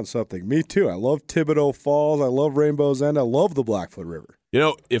agree on something. Me too. I love Thibodaux Falls. I love Rainbow's End. I love the Blackfoot River. You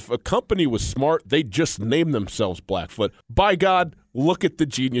know, if a company was smart, they'd just name themselves Blackfoot. By God, look at the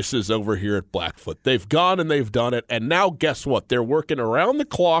geniuses over here at Blackfoot. They've gone and they've done it, and now guess what? They're working around the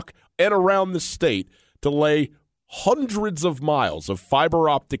clock and around the state to lay hundreds of miles of fiber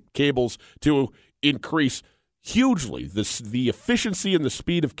optic cables to increase hugely the efficiency and the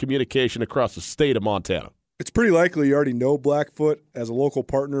speed of communication across the state of Montana. It's pretty likely you already know Blackfoot as a local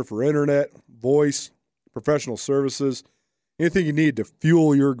partner for internet, voice, professional services, anything you need to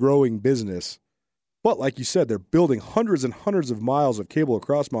fuel your growing business. But like you said, they're building hundreds and hundreds of miles of cable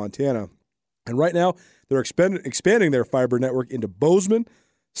across Montana. And right now, they're expanding their fiber network into Bozeman,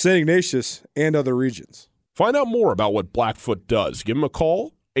 St. Ignatius, and other regions. Find out more about what Blackfoot does. Give them a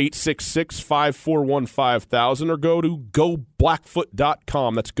call, 866-541-5000, or go to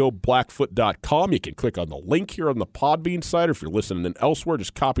goblackfoot.com. That's goblackfoot.com. You can click on the link here on the Podbean site, or if you're listening elsewhere,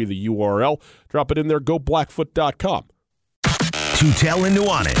 just copy the URL, drop it in there, goblackfoot.com. Tutel and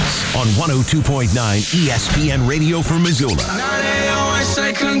Nuanez on 102.9 ESPN Radio for Missoula. Now they always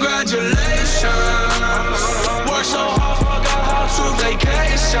say congratulations. Work so hard, forgot how to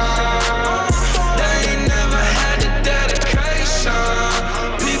vacation. They ain't never had the dedication.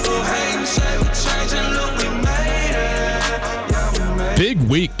 People hate and say we changed and look, we made it. Yeah, we made Big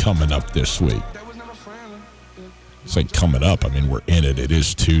week coming up this week. It's like coming up. I mean, we're in it. It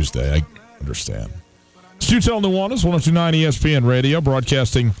is Tuesday. I understand. Tutel and Nuanez, 102.9 ESPN Radio,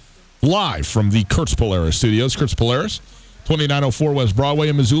 broadcasting live from the Kurtz Polaris studios. Kurtz Polaris, 2904 West Broadway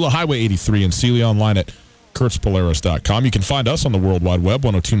in Missoula, Highway 83 in Sealy, online at kurtzpolaris.com. You can find us on the World Wide Web,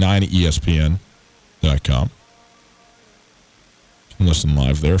 1029ESPN.com. You can listen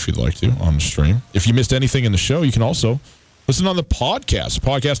live there if you'd like to on the stream. If you missed anything in the show, you can also listen on the podcast.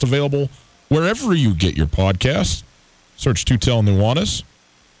 Podcast available wherever you get your podcasts. Search Tutel and Nuanez,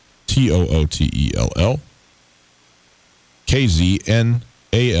 TOOTELL.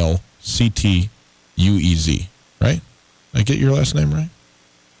 KZNALCTUANEZ. Uez, right? Did I get your last name right?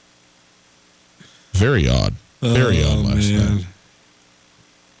 Very odd. Very odd last name.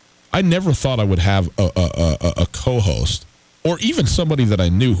 I never thought I would have a co-host or even somebody that I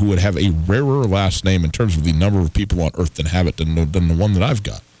knew who would have a rarer last name in terms of the number of people on earth than have it than the one that I've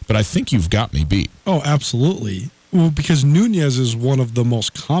got. But I think you've got me beat. Oh, absolutely. Well, because Nunez is one of the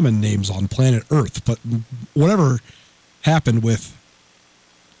most common names on planet Earth. But whatever happened with,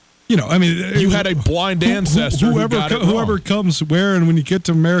 you had a blind ancestor. Whoever comes where, and when you get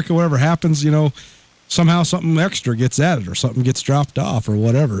to America, whatever happens, somehow something extra gets added or something gets dropped off or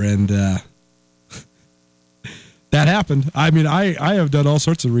whatever. And that happened. I mean, I have done all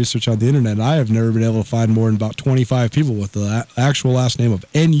sorts of research on the internet, and I have never been able to find more than about 25 people with the actual last name of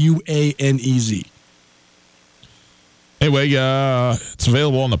Nuanez. Anyway, it's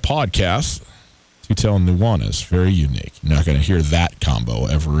available on the podcast. Tutel and Nuanez, very unique. You're not going to hear that combo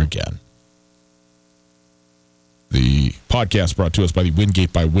ever again. The podcast brought to us by the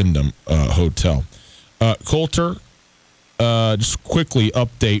Wingate by Wyndham Hotel. Colter, just quickly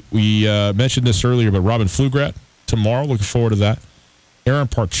update. We mentioned this earlier, but Robin Pflugrad tomorrow. Looking forward to that. Aaron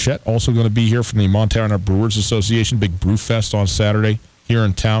Parchette also going to be here from the Montana Brewers Association. Big Brew Fest on Saturday here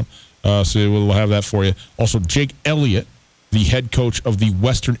in town. So we'll have that for you. Also, Jake Elliott, the head coach of the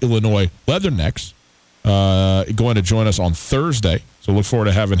Western Illinois Leathernecks, going to join us on Thursday. So look forward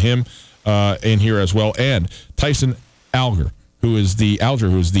to having him in here as well. And Tyson Alger, who is the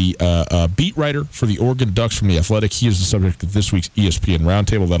beat writer for the Oregon Ducks from The Athletic. He is the subject of this week's ESPN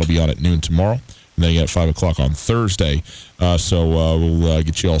Roundtable. That'll be on at noon tomorrow, and then at 5 o'clock on Thursday. So we'll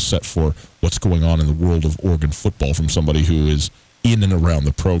get you all set for what's going on in the world of Oregon football from somebody who is in and around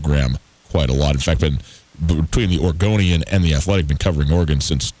the program quite a lot. In fact, between the Oregonian and The Athletic, been covering Oregon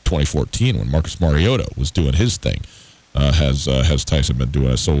since 2014 when Marcus Mariota was doing his thing. Has Tyson been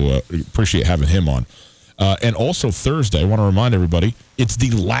doing it? So appreciate having him on. And also Thursday, I want to remind everybody, it's the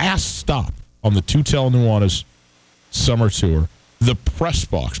last stop on the Tutel and Nuanez summer tour. The Press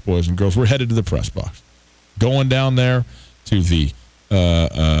Box, boys and girls. We're headed to the Press Box. Going down there to the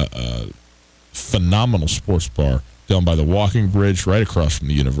phenomenal sports bar down by the walking bridge right across from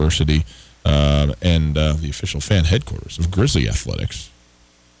the university and the official fan headquarters of Grizzly Athletics.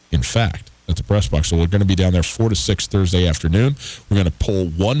 In fact, at the Press Box. So we're going to be down there 4 to 6 Thursday afternoon. We're going to pull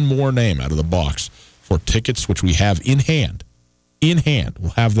one more name out of the box for tickets, which we have in hand.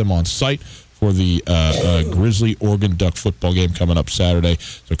 We'll have them on site for the Grizzly Oregon Duck football game coming up Saturday.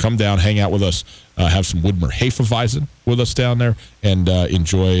 So come down, hang out with us, have some Woodmer Hefeweizen with us down there, and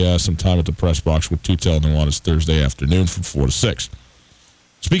enjoy some time at the Press Box with Tutel and Nuanez Thursday afternoon from 4 to 6.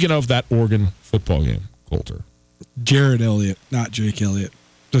 Speaking of that Oregon football game, Colter. Jared Elliott, not Jake Elliott.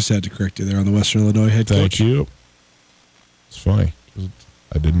 Just had to correct you there on the Western Illinois head coach. Thank you. It's funny.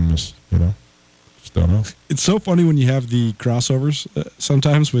 I didn't miss, just don't know. It's so funny when you have the crossovers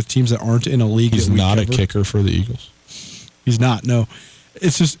sometimes with teams that aren't in a league. He's not a kicker for the Eagles. He's not, no.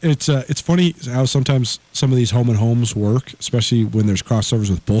 It's just, it's funny how sometimes some of these home and homes work, especially when there's crossovers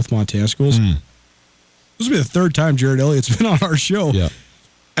with both Montana schools. This will be the third time Jared Elliott's been on our show. Yeah.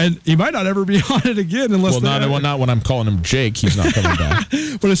 And he might not ever be on it again unless. Not when I'm calling him Jake. He's not coming back.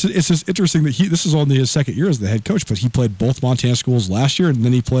 But it's just interesting that this is only his second year as the head coach, but he played both Montana schools last year, and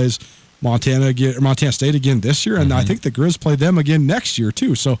then he plays Montana State again this year, and I think the Grizz play them again next year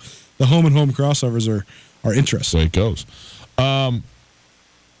too. So the home and home crossovers are interesting. So it goes.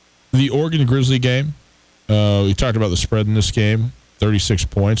 The Oregon Grizzly game. We talked about the spread in this game. 36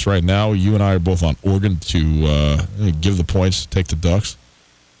 points right now. You and I are both on Oregon to give the points, take the Ducks.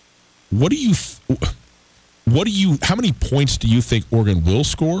 How many points do you think Oregon will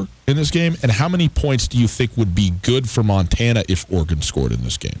score in this game, and how many points do you think would be good for Montana if Oregon scored in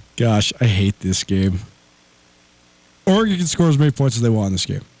this game? Gosh, I hate this game. Oregon can score as many points as they want in this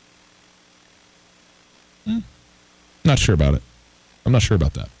game. Not sure about it. I'm not sure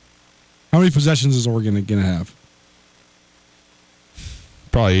about that. How many possessions is Oregon going to have?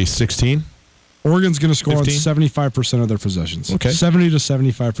 Probably 16. Oregon's going to score 15? on 75% of their possessions. Okay. 70 to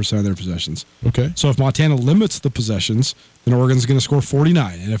 75% of their possessions. Okay. So if Montana limits the possessions, then Oregon's going to score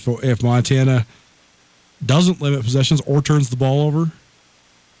 49. And if Montana doesn't limit possessions or turns the ball over,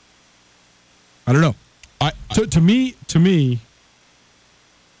 I don't know. To me,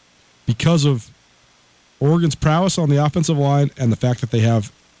 because of Oregon's prowess on the offensive line and the fact that they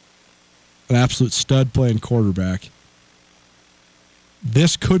have an absolute stud playing quarterback,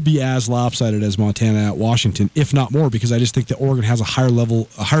 this could be as lopsided as Montana at Washington, if not more, because I just think that Oregon has a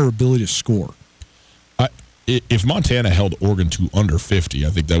higher ability to score. If Montana held Oregon to under 50,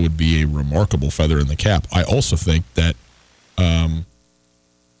 I think that would be a remarkable feather in the cap. I also think that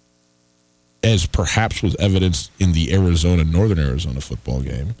as perhaps was evidenced in the Northern Arizona football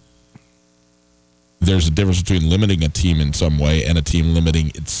game, there's a difference between limiting a team in some way and a team limiting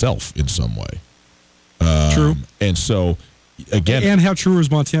itself in some way. True. And so, again... And how true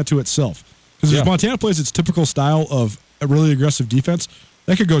is Montana to itself? Because if Montana plays its typical style of a really aggressive defense,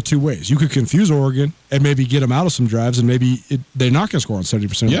 that could go two ways. You could confuse Oregon and maybe get them out of some drives, and maybe they're not going to score on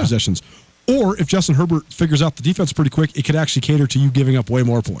 70% of the possessions. Or if Justin Herbert figures out the defense pretty quick, it could actually cater to you giving up way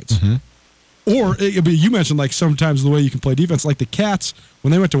more points. Mm-hmm. Or you mentioned like sometimes the way you can play defense, like the Cats,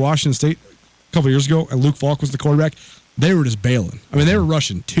 when they went to Washington State a couple years ago and Luke Falk was the quarterback, they were just bailing. I mean, they were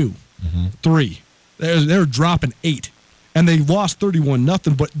rushing 2, 3. They were dropping 8. And they lost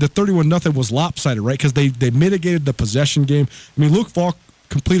 31-0, but the 31-0 was lopsided, right? Because they mitigated the possession game. I mean, Luke Falk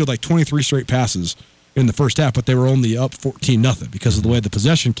completed like 23 straight passes in the first half, but they were only up 14-0 because of the way the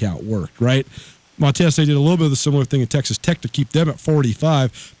possession count worked, right? Montana State did a little bit of the similar thing in Texas Tech to keep them at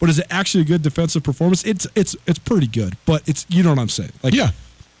 45. But is it actually a good defensive performance? It's pretty good, but it's, you know what I'm saying? Like,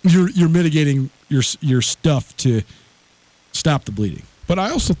 you're mitigating your stuff to stop the bleeding. But I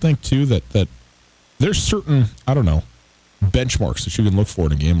also think too that there's certain, I don't know, benchmarks that you can look for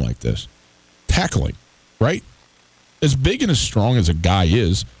in a game like this. Tackling, right? As big and as strong as a guy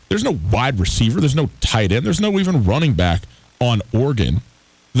is, there's no wide receiver, there's no tight end, there's no even running back on Oregon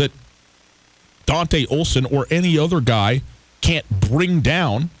that Dante Olson or any other guy can't bring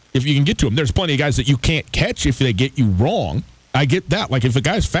down if you can get to him. There's plenty of guys that you can't catch if they get you wrong. I get that. Like, if a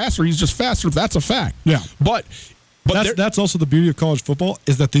guy's faster, he's just faster. That's a fact. Yeah. But that's also the beauty of college football,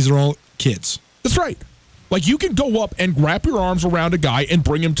 is that these are all kids. That's right. Like, you can go up and wrap your arms around a guy and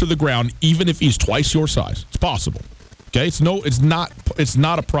bring him to the ground, even if he's twice your size. It's possible. Okay, it's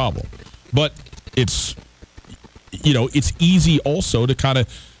not a problem, but it's easy also to kind of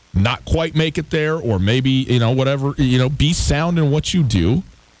not quite make it there, or maybe whatever, be sound in what you do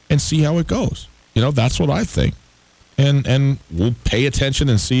and see how it goes. That's what I think, and we'll pay attention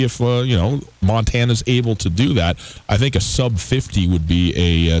and see if Montana's able to do that. I think a sub 50 would be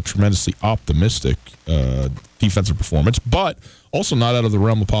a tremendously optimistic defensive performance, but also not out of the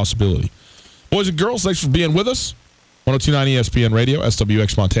realm of possibility. Boys and girls, thanks for being with us. 102.9 ESPN Radio,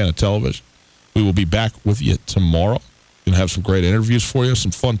 SWX Montana Television. We will be back with you tomorrow. Going to have some great interviews for you,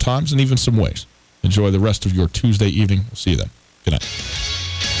 some fun times, and even some ways. Enjoy the rest of your Tuesday evening. We'll see you then. Good night.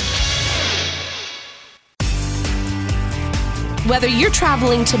 Whether you're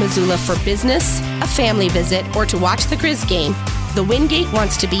traveling to Missoula for business, a family visit, or to watch the Grizz game, the Wingate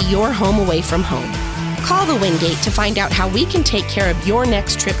wants to be your home away from home. Call the Wingate to find out how we can take care of your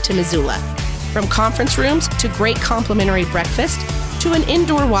next trip to Missoula. From conference rooms to great complimentary breakfast to an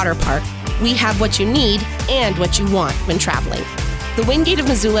indoor water park, we have what you need and what you want when traveling. The Wingate of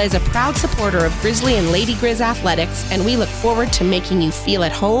Missoula is a proud supporter of Grizzly and Lady Grizz athletics, and we look forward to making you feel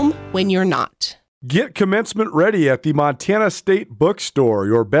at home when you're not. Get commencement ready at the Montana State Bookstore,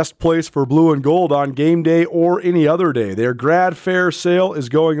 your best place for blue and gold on game day or any other day. Their grad fair sale is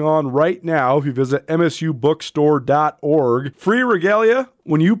going on right now if you visit msubookstore.org. Free regalia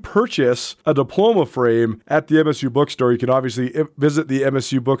when you purchase a diploma frame at the MSU Bookstore. You can obviously visit the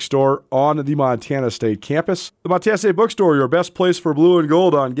MSU Bookstore on the Montana State campus. The Montana State Bookstore, your best place for blue and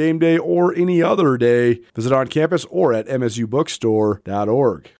gold on game day or any other day. Visit on campus or at msubookstore.org.